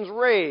nations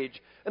rage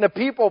and the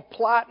people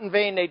plot in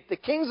vain? The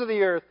kings of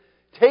the earth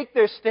take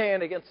their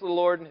stand against the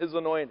Lord and His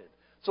anointed.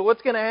 So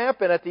what's going to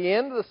happen at the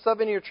end of the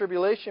 7-year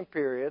tribulation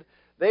period,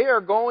 they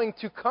are going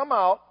to come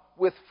out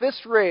with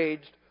fists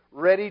raised,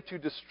 ready to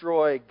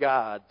destroy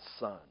God's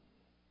Son.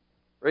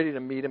 Ready to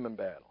meet Him in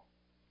battle.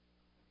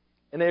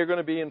 And they are going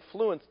to be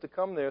influenced to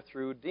come there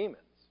through demons,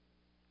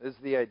 is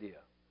the idea.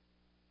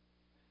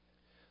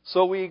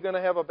 So we're going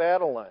to have a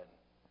battle line.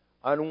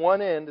 On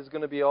one end is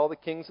going to be all the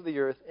kings of the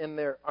earth in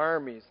their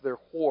armies, their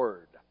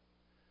horde.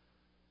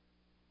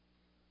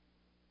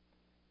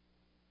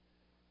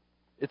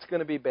 It's going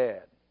to be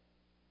bad.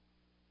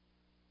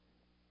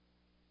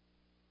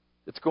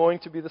 It's going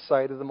to be the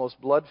site of the most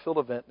blood-filled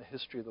event in the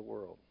history of the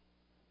world.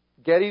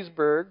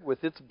 Gettysburg,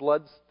 with its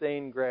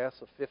blood-stained grass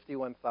of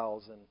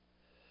 51,000,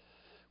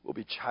 will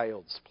be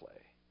child's play.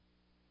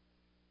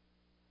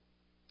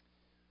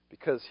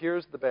 Because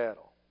here's the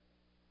battle.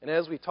 And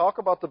as we talk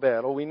about the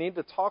battle, we need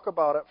to talk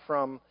about it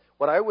from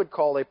what I would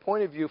call a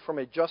point of view from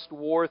a just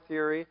war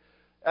theory.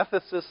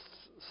 Ethicists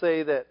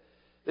say that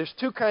there's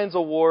 2 kinds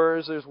of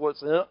wars. There's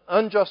what's an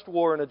unjust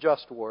war and a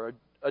just war.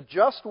 A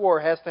just war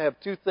has to have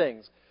 2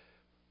 things.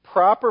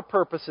 Proper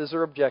purposes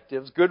or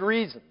objectives, good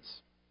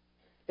reasons.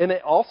 And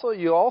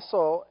you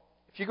also,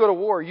 if you go to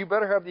war, you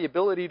better have the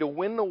ability to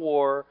win the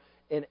war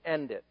and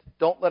end it.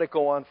 Don't let it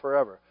go on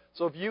forever.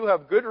 So if you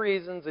have good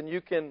reasons and you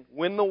can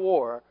win the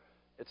war,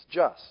 it's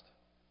just.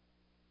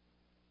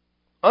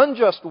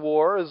 Unjust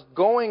war is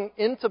going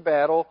into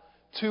battle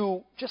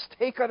to just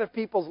take other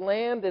people's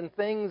land and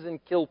things and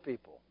kill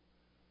people.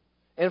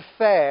 In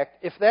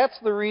fact, if that's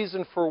the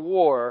reason for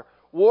war,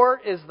 war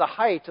is the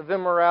height of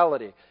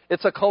immorality.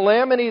 It's a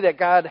calamity that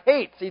God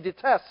hates, He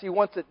detests, He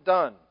wants it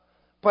done.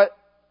 But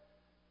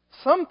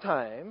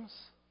sometimes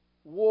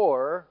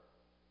war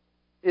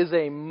is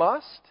a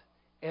must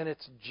and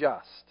it's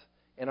just.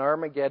 And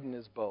Armageddon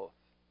is both.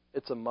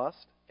 It's a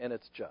must and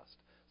it's just.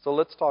 So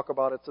let's talk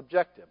about its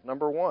objective.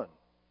 Number 1,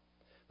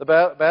 the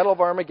Battle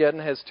of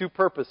Armageddon has 2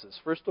 purposes.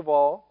 First of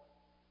all,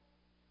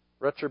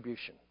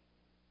 retribution.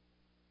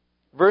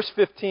 Verse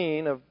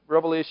 15 of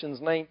Revelation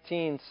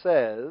 19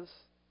 says,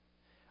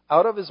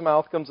 Out of his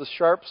mouth comes a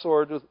sharp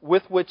sword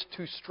with which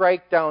to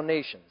strike down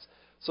nations.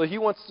 So he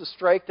wants to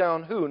strike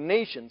down who?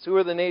 Nations. Who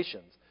are the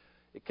nations?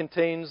 It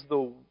contains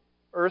the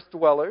earth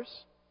dwellers,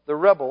 the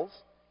rebels,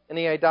 and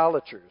the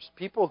idolaters,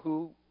 people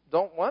who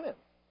don't want him.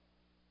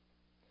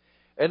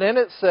 And then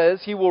it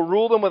says, he will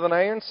rule them with an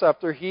iron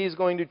scepter. He's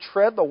going to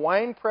tread the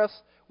winepress.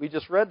 We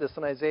just read this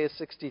in Isaiah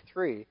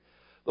 63.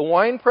 The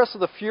winepress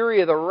of the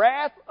fury of the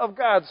wrath of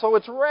God. So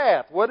it's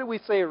wrath. What did we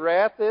say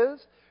wrath is?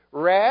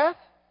 Wrath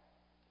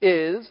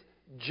is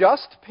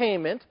just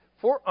payment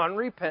for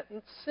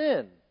unrepentant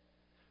sin.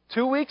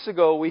 2 weeks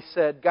ago we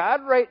said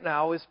God right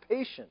now is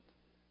patient.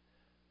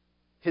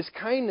 His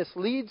kindness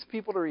leads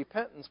people to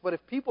repentance, but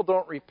if people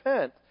don't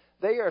repent,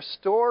 they are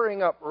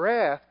storing up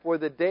wrath for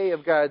the day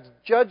of God's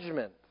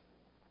judgment.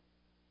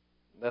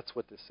 That's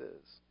what this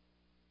is.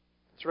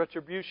 It's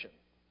retribution.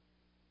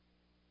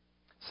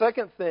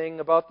 Second thing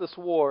about this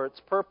war, its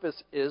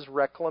purpose is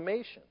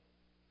reclamation.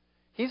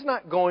 He's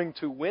not going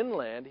to win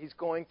land, he's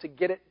going to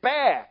get it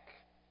back.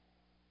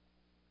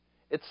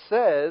 It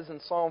says in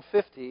Psalm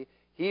 50,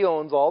 he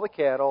owns all the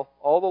cattle,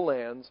 all the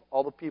lands,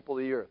 all the people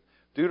of the earth.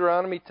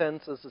 Deuteronomy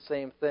 10 says the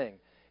same thing.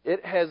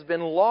 It has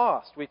been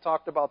lost. We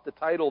talked about the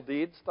title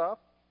deed stuff.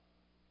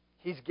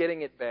 He's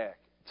getting it back.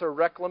 It's a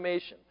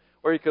reclamation.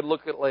 Or you could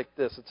look at it like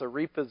this. It's a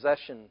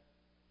repossession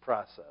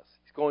process.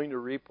 He's going to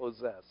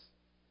repossess.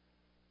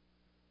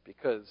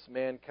 Because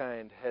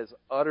mankind has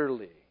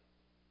utterly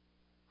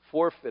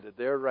forfeited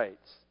their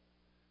rights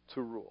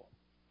to rule.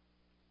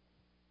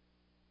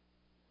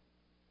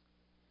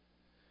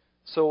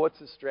 So what's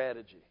his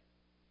strategy?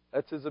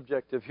 That's his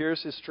objective.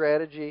 Here's his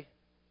strategy.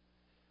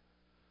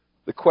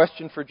 The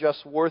question for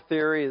just war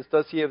theory is,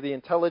 does he have the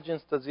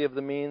intelligence, does he have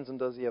the means, and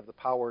does he have the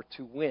power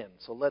to win?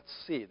 So let's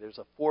see. There's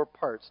 4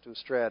 parts to his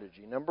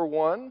strategy. Number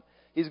 1,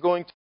 he's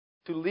going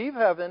to leave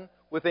heaven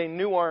with a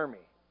new army.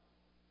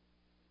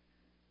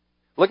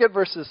 Look at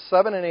verses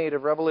 7 and 8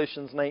 of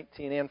Revelations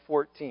 19 and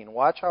 14.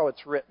 Watch how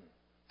it's written.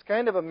 It's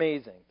kind of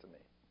amazing to me.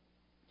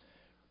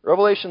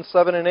 Revelation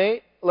 7 and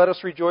 8, let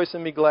us rejoice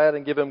and be glad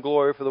and give him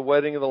glory, for the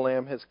wedding of the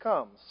Lamb has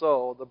come.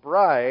 So the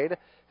bride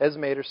has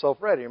made herself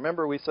ready.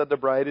 Remember, we said the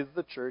bride is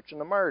the church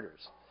and the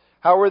martyrs.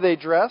 How were they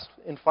dressed?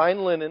 In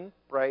fine linen,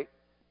 bright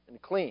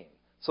and clean.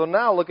 So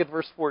now look at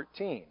verse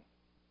 14.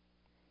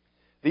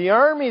 The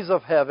armies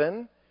of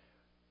heaven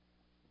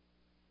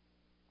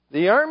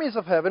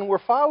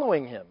were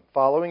following him,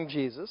 following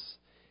Jesus.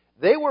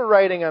 They were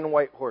riding on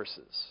white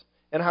horses.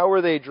 And how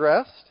were they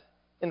dressed?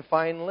 In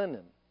fine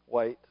linen,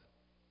 white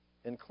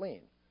and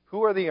clean.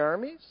 Who are the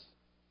armies?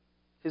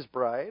 His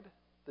bride,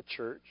 the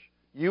church.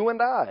 You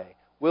and I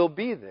will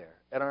be there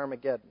at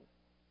Armageddon.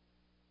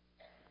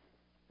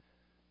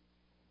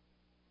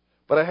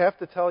 But I have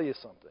to tell you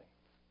something.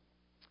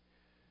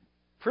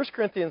 1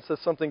 Corinthians says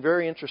something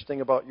very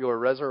interesting about your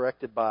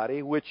resurrected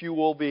body, which you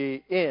will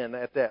be in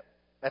at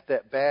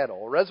that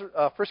battle.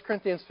 1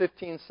 Corinthians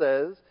 15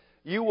 says,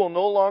 you will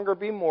no longer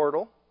be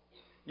mortal,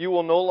 you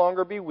will no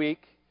longer be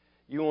weak,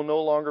 you will no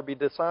longer be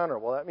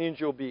dishonorable. That means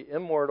you'll be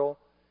immortal,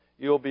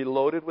 you'll be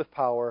loaded with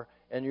power,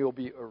 and you'll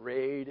be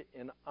arrayed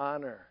in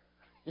honor.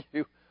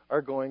 You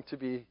are going to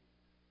be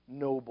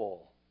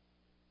noble.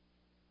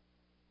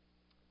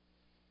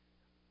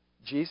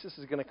 Jesus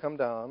is going to come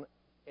down,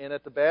 and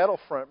at the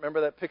battlefront,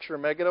 remember that picture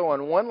of Megiddo?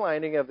 On one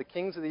line you have the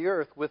kings of the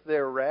earth with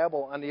their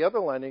rabble. On the other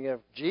line you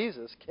have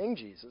Jesus, King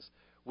Jesus,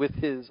 with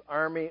his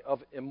army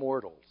of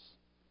immortals.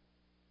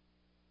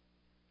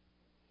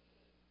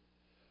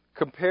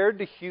 Compared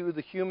to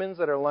the humans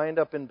that are lined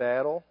up in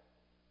battle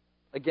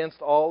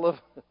against all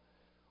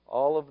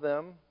of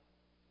them,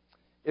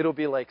 it'll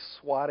be like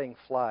swatting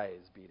flies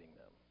beating them.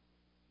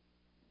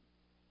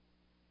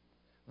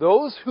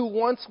 Those who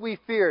once we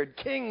feared,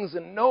 kings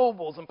and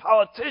nobles and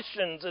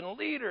politicians and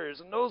leaders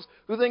and those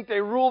who think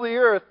they rule the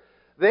earth,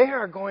 they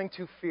are going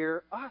to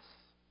fear us.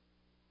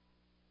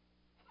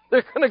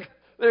 They're going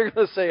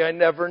to say, I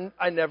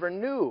never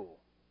knew.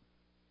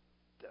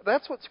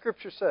 That's what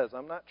Scripture says.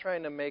 I'm not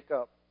trying to make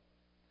up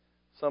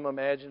some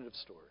imaginative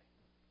story.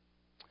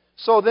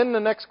 So then the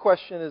next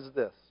question is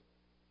this.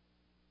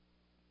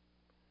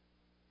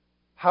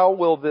 How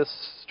will this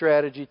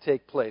strategy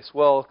take place?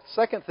 Well,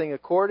 second thing,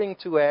 according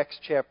to Acts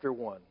chapter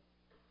 1,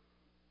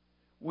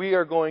 we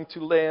are going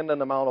to land on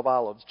the Mount of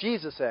Olives.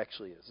 Jesus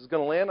actually is. He's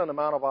going to land on the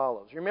Mount of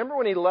Olives. Remember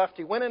when he left,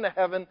 he went into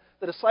heaven.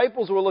 The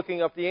disciples were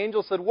looking up. The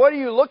angel said, what are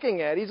you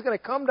looking at? He's going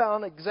to come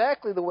down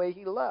exactly the way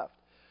he left.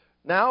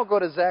 Now go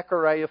to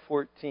Zechariah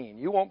 14.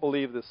 You won't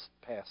believe this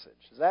passage.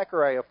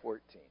 Zechariah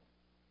 14.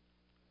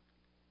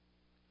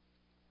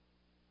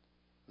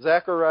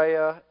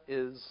 Zechariah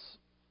is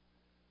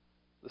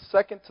the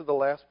second to the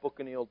last book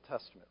in the Old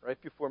Testament,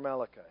 right before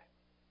Malachi.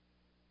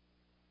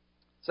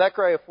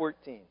 Zechariah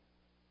 14.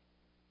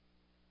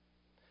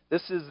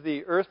 This is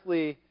the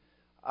earthly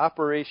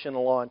operation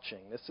launching.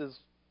 This is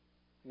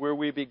where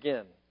we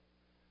begin.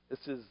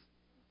 This is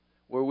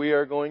where we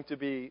are going to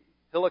be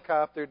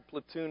helicoptered,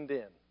 platooned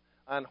in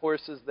on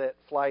horses that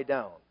fly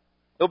down.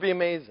 It'll be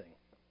amazing.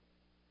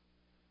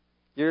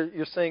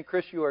 You're saying,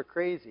 Chris, you are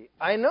crazy.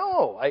 I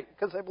know,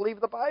 because I believe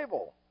the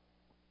Bible.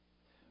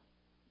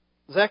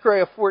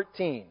 Zechariah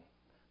 14,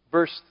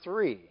 verse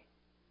 3.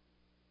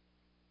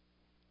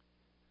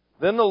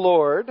 Then the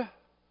Lord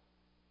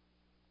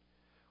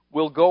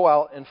will go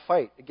out and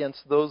fight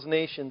against those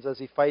nations as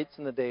he fights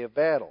in the day of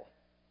battle.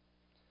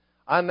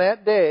 On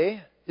that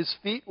day, his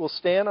feet will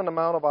stand on the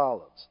Mount of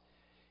Olives,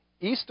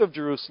 east of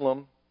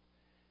Jerusalem,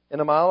 and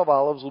the Mount of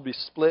Olives will be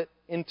split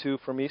in two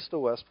from east to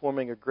west,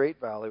 forming a great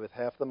valley with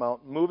half the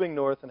mountain moving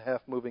north and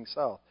half moving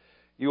south.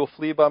 You will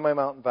flee by my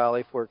mountain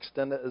valley, for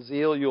extended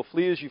Azeel. You will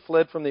flee as you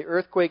fled from the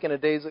earthquake in the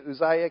days of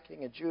Uzziah,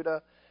 king of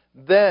Judah.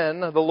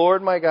 Then the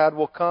Lord my God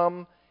will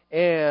come,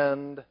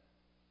 and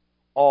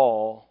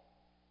all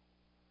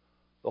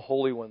the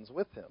holy ones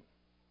with him.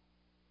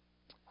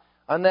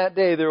 On that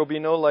day there will be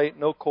no light,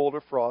 no cold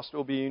or frost. It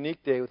will be a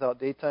unique day without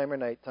daytime or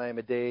nighttime,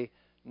 a day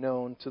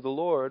known to the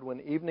Lord. When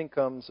evening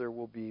comes, there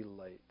will be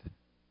light.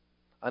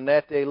 On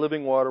that day,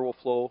 living water will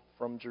flow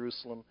from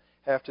Jerusalem,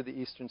 half to the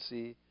eastern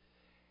sea,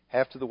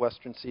 half to the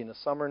western sea. In the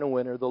summer and the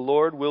winter, the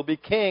Lord will be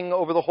king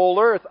over the whole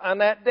earth. On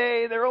that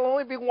day, there will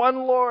only be one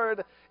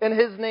Lord, and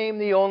his name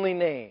the only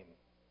name.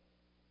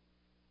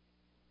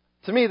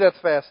 To me, that's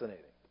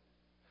fascinating.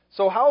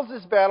 So how's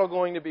this battle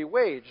going to be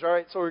waged? All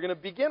right, so we're going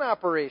to begin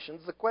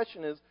operations. The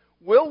question is,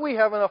 will we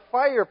have enough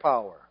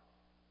firepower?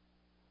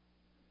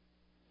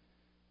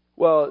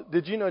 Well,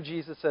 did you know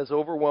Jesus has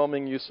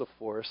overwhelming use of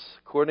force?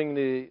 According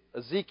to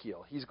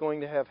Ezekiel, he's going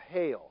to have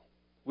hail.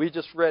 We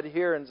just read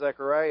here in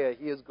Zechariah,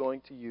 he is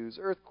going to use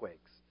earthquakes.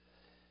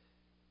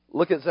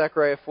 Look at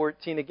Zechariah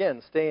 14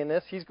 again. Stay in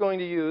this. He's going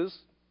to use,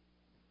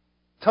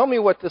 tell me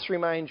what this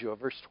reminds you of,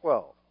 verse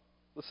 12.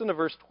 Listen to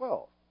verse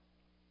 12.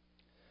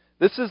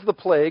 This is the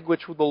plague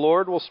which the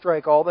Lord will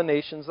strike all the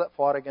nations that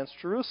fought against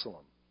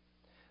Jerusalem.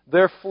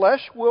 Their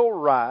flesh will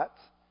rot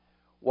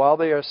while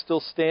they are still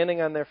standing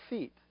on their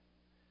feet.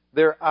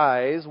 Their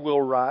eyes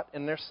will rot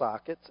in their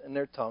sockets, and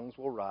their tongues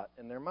will rot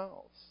in their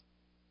mouths.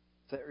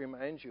 Does that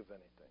remind you of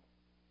anything?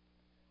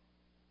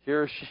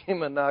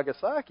 Hiroshima and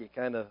Nagasaki,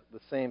 kind of the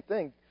same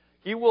thing.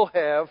 He will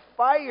have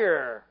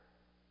fire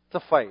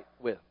to fight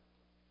with.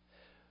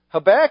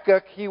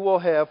 Habakkuk, he will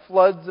have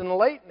floods and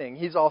lightning.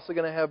 He's also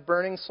going to have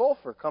burning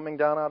sulfur coming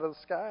down out of the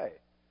sky.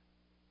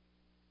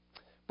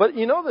 But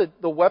you know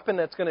the weapon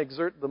that's going to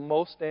exert the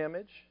most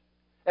damage?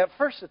 At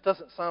first, it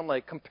doesn't sound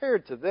like,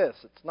 compared to this,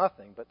 it's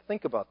nothing. But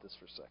think about this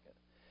for a second.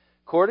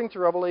 According to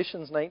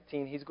Revelations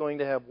 19, he's going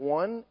to have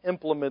one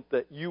implement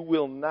that you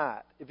will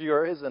not, if you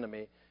are his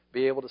enemy,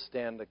 be able to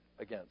stand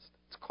against.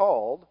 It's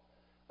called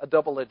a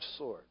double-edged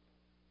sword.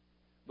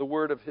 The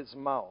word of his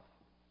mouth.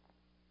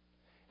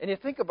 And you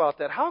think about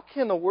that. How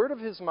can the word of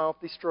his mouth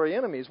destroy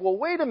enemies? Well,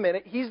 wait a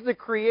minute. He's the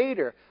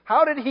creator.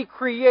 How did he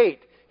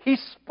create? He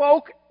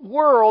spoke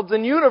worlds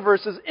and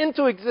universes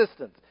into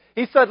existence.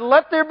 He said,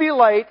 "Let there be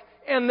light,"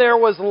 and there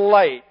was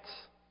light.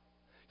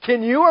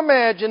 Can you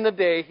imagine the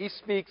day he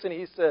speaks and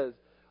he says,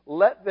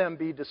 "Let them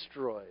be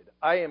destroyed.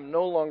 I am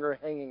no longer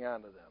hanging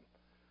on to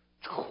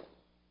them."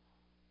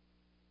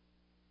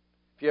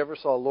 If you ever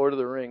saw Lord of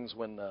the Rings,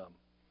 when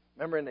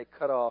remember when they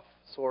cut off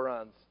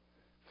Sauron's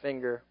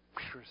finger,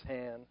 his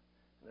hand,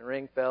 and the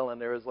ring fell,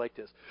 and there was like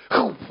this.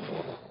 I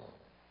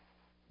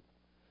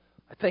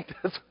think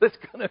that's what it's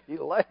going to be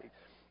like.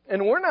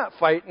 And we're not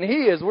fighting.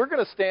 He is. We're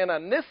going to stand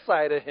on this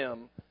side of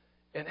him,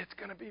 and it's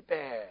going to be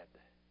bad.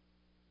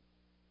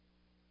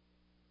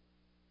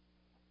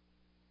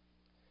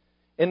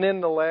 And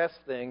then the last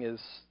thing is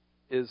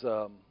just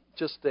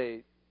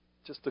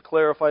to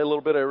clarify a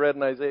little bit. I read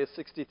in Isaiah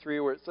 63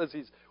 where it says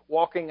he's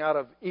walking out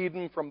of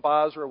Eden from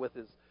Basra with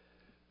his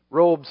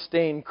robe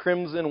stained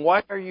crimson.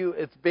 Why are you?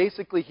 It's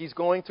basically he's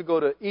going to go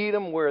to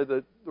Edom where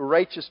the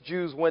righteous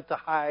Jews went to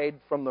hide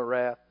from the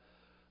wrath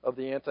of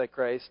the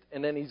Antichrist,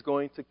 and then he's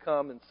going to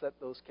come and set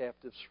those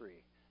captives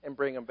free and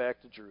bring them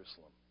back to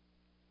Jerusalem.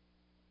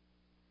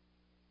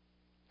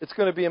 It's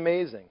going to be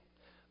amazing.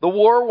 The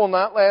war will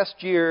not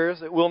last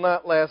years. It will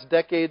not last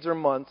decades or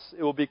months.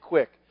 It will be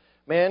quick.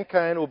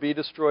 Mankind will be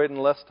destroyed in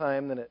less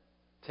time than it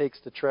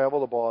takes to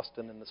travel to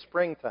Boston in the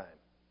springtime.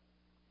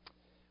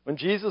 When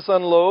Jesus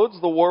unloads,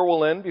 the war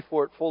will end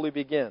before it fully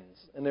begins.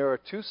 And there are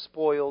two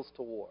spoils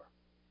to war.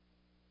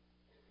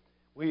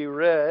 We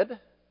read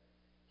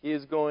he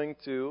is going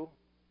to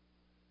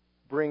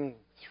bring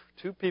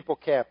two people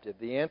captive,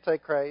 the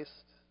Antichrist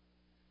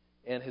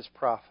and his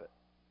prophet.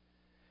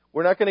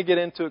 We're not going to get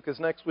into it because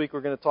next week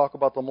we're going to talk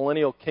about the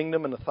millennial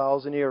kingdom and the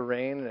 1,000-year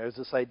reign. And there's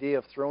this idea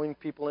of throwing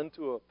people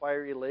into a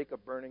fiery lake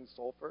of burning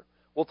sulfur.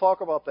 We'll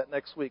talk about that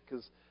next week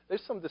because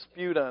there's some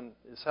dispute on,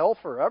 is hell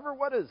forever?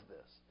 What is this?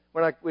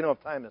 We don't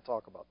have time to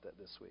talk about that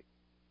this week.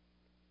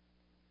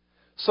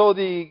 So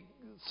the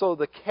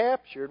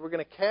captured, we're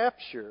going to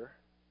capture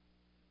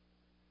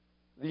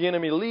the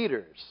enemy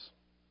leaders.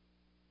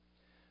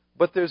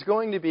 But there's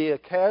going to be a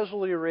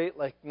casualty rate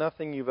like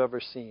nothing you've ever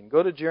seen.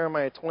 Go to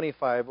Jeremiah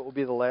 25. It will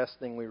be the last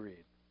thing we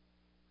read.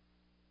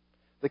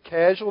 The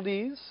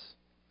casualties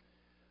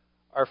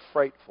are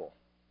frightful.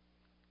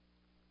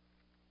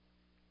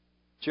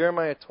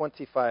 Jeremiah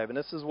 25. And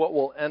this is what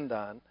we'll end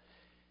on.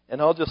 And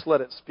I'll just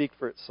let it speak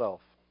for itself.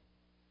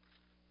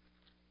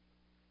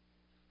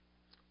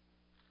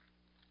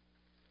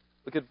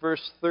 Look at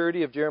verse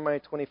 30 of Jeremiah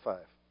 25.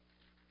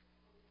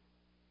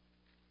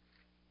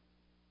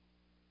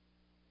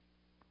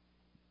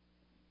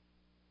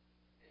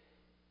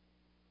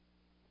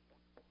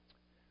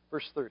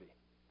 Verse 30.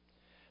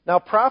 Now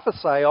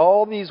prophesy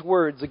all these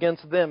words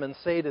against them and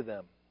say to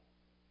them,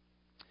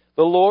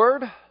 the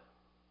Lord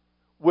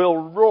will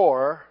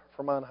roar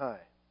from on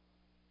high.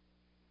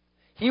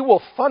 He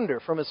will thunder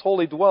from his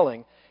holy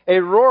dwelling, a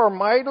roar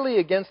mightily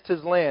against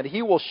his land.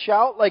 He will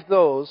shout like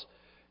those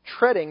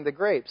treading the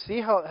grapes.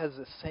 See how it has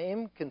the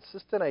same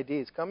consistent idea.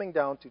 He's coming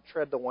down to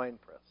tread the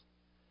winepress.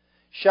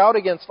 Shout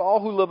against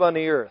all who live on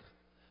the earth.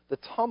 The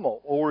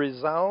tumult will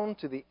resound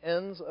to the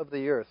ends of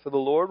the earth, for the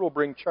Lord will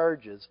bring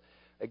charges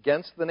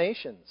against the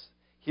nations.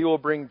 He will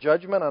bring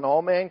judgment on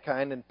all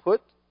mankind and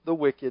put the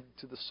wicked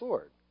to the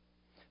sword.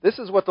 This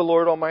is what the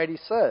Lord Almighty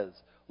says.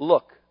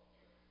 Look,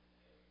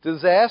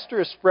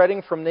 disaster is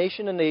spreading from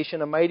nation to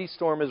nation. A mighty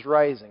storm is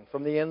rising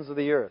from the ends of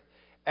the earth.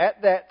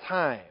 At that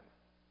time,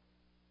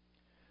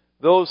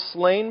 those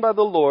slain by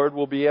the Lord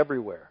will be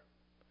everywhere,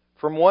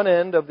 from one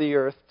end of the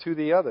earth to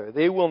the other.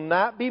 They will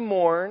not be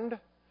mourned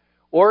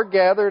or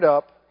gathered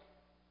up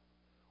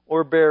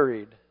or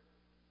buried,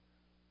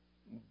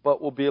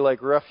 but will be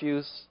like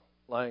refuse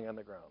lying on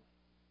the ground.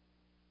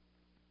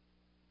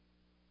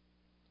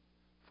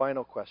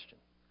 Final question.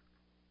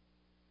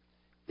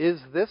 Is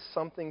this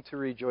something to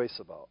rejoice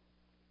about?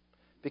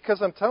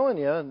 Because I'm telling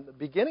you, in the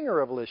beginning of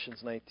Revelation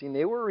 19,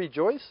 they were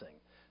rejoicing.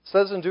 It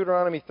says in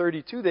Deuteronomy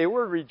 32, they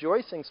were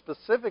rejoicing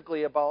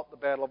specifically about the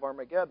Battle of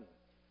Armageddon.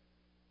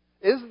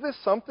 Is this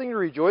something to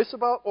rejoice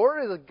about, or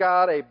is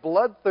God a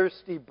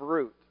bloodthirsty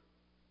brute?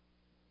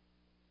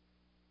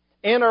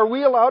 And are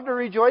we allowed to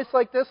rejoice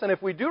like this? And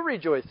if we do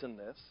rejoice in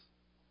this,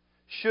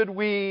 should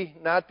we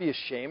not be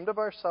ashamed of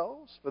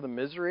ourselves for the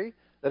misery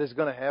that is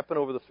going to happen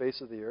over the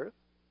face of the earth?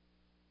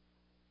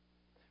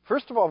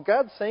 First of all, if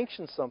God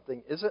sanctions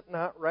something, is it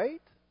not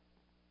right?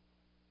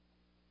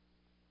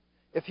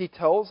 If He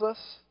tells us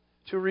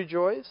to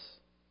rejoice,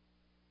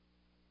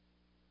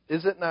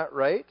 is it not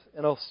right?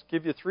 And I'll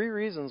give you 3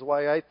 reasons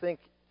why I think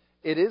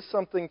it is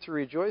something to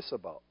rejoice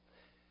about.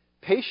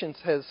 Patience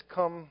has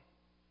come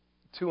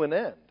to an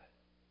end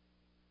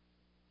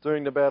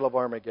during the Battle of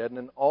Armageddon,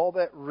 and all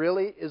that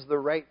really is the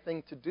right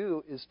thing to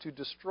do is to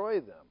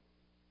destroy them.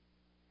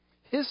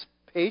 His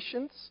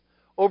patience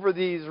over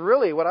these,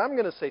 really, what I'm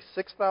going to say,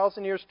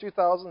 6,000 years,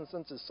 2,000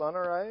 since His Son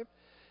arrived,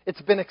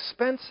 it's been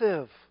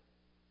expensive.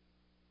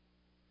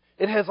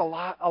 It has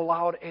allowed a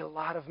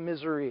lot of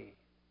misery.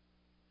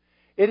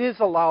 It has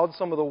allowed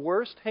some of the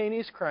worst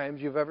heinous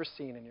crimes you've ever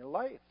seen in your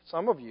life.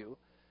 Some of you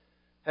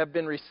have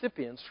been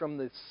recipients from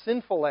the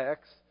sinful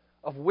acts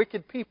of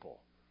wicked people.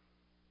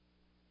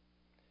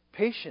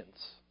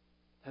 Patience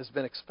has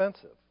been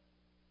expensive.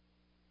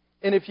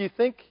 And if you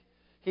think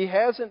He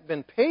hasn't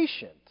been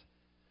patient,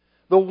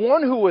 the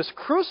one who was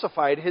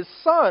crucified, His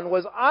Son,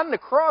 was on the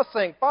cross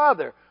saying,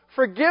 Father,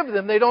 forgive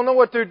them, they don't know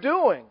what they're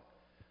doing.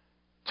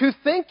 To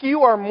think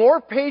you are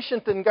more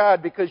patient than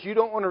God because you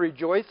don't want to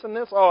rejoice in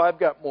this, oh, I've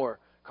got more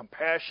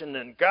compassion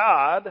than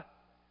God,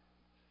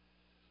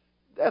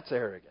 that's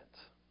arrogant.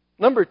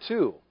 Number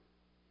 2,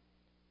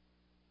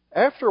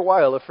 after a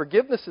while, if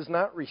forgiveness is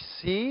not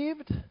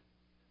received,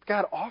 if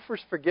God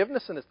offers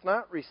forgiveness and it's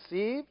not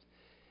received,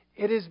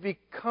 it has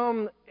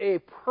become a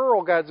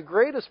pearl, God's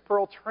greatest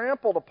pearl,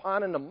 trampled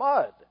upon in the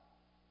mud.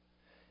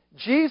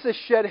 Jesus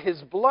shed His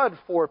blood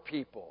for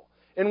people.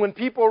 And when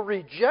people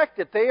reject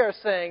it, they are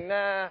saying,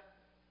 nah,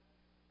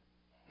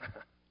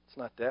 it's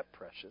not that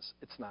precious.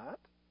 It's not.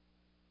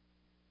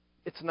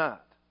 It's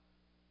not.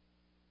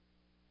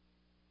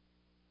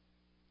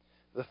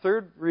 The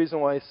third reason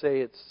why I say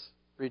it's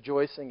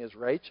rejoicing is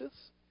righteous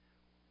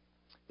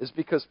is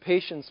because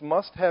patience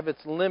must have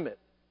its limit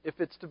if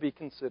it's to be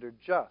considered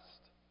just.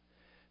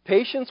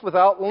 Patience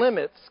without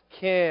limits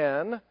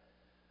can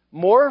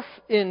morph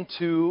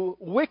into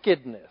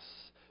wickedness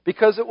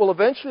because it will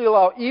eventually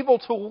allow evil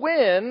to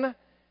win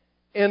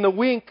and the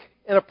weak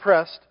and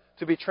oppressed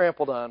to be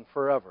trampled on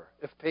forever.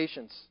 If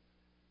patience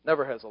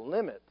never has a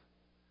limit,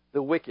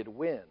 the wicked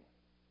win.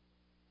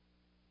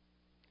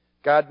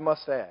 God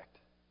must act.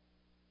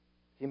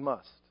 He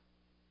must.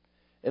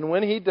 And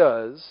when He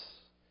does,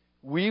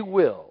 we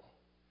will,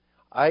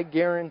 I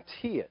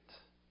guarantee it,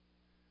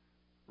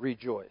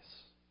 rejoice.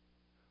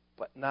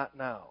 But not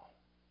now.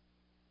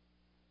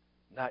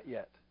 Not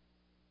yet.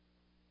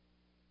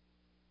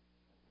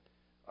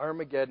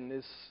 Armageddon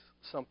is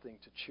something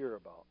to cheer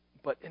about.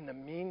 But in the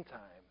meantime,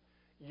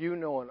 you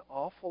know an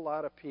awful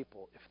lot of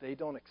people, if they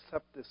don't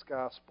accept this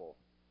gospel,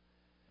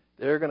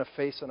 they're going to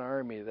face an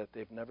army that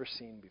they've never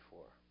seen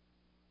before.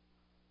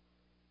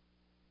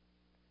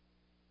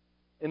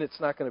 And it's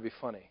not going to be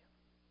funny.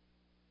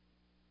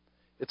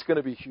 It's going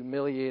to be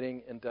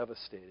humiliating and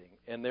devastating.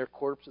 And their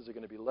corpses are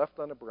going to be left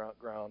on the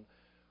ground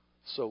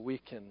so we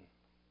can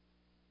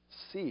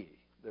see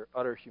their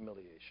utter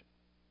humiliation.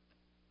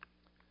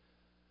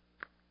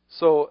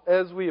 So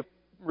as we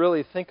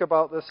really think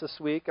about this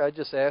week, I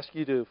just ask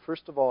you to,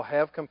 first of all,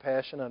 have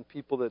compassion on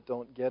people that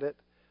don't get it.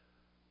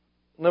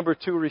 Number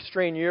 2,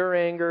 restrain your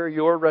anger,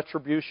 your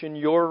retribution,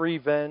 your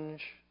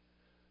revenge.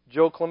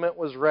 Joe Clement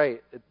was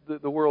right.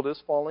 The world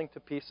is falling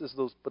to pieces,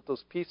 but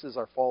those pieces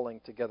are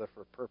falling together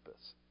for a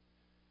purpose.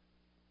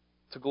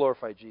 To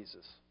glorify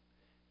Jesus.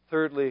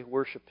 thirdly,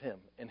 worship Him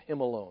and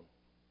Him alone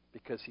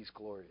because He's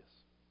glorious.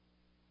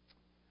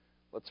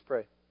 Let's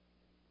pray.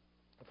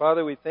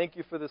 Father, we thank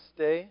You for this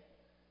day.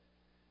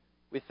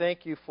 We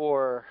thank You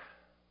for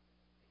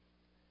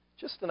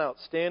just an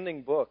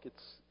outstanding book.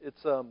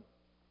 It's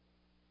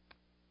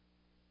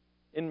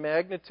in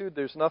magnitude,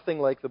 there's nothing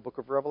like the book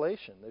of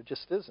Revelation. There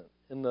just isn't.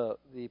 In the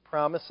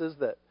promises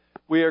that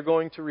we are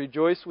going to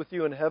rejoice with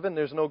You in heaven,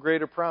 there's no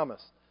greater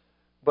promise.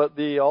 But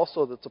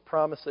also that's a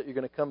promise that You're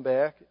going to come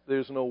back.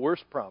 There's no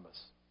worse promise.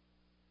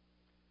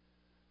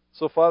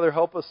 So, Father,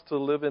 help us to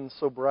live in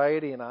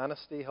sobriety and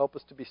honesty. Help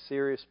us to be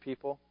serious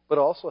people. But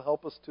also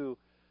help us to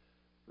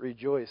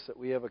rejoice that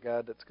we have a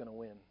God that's going to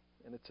win.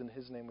 And it's in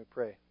His name we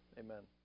pray. Amen.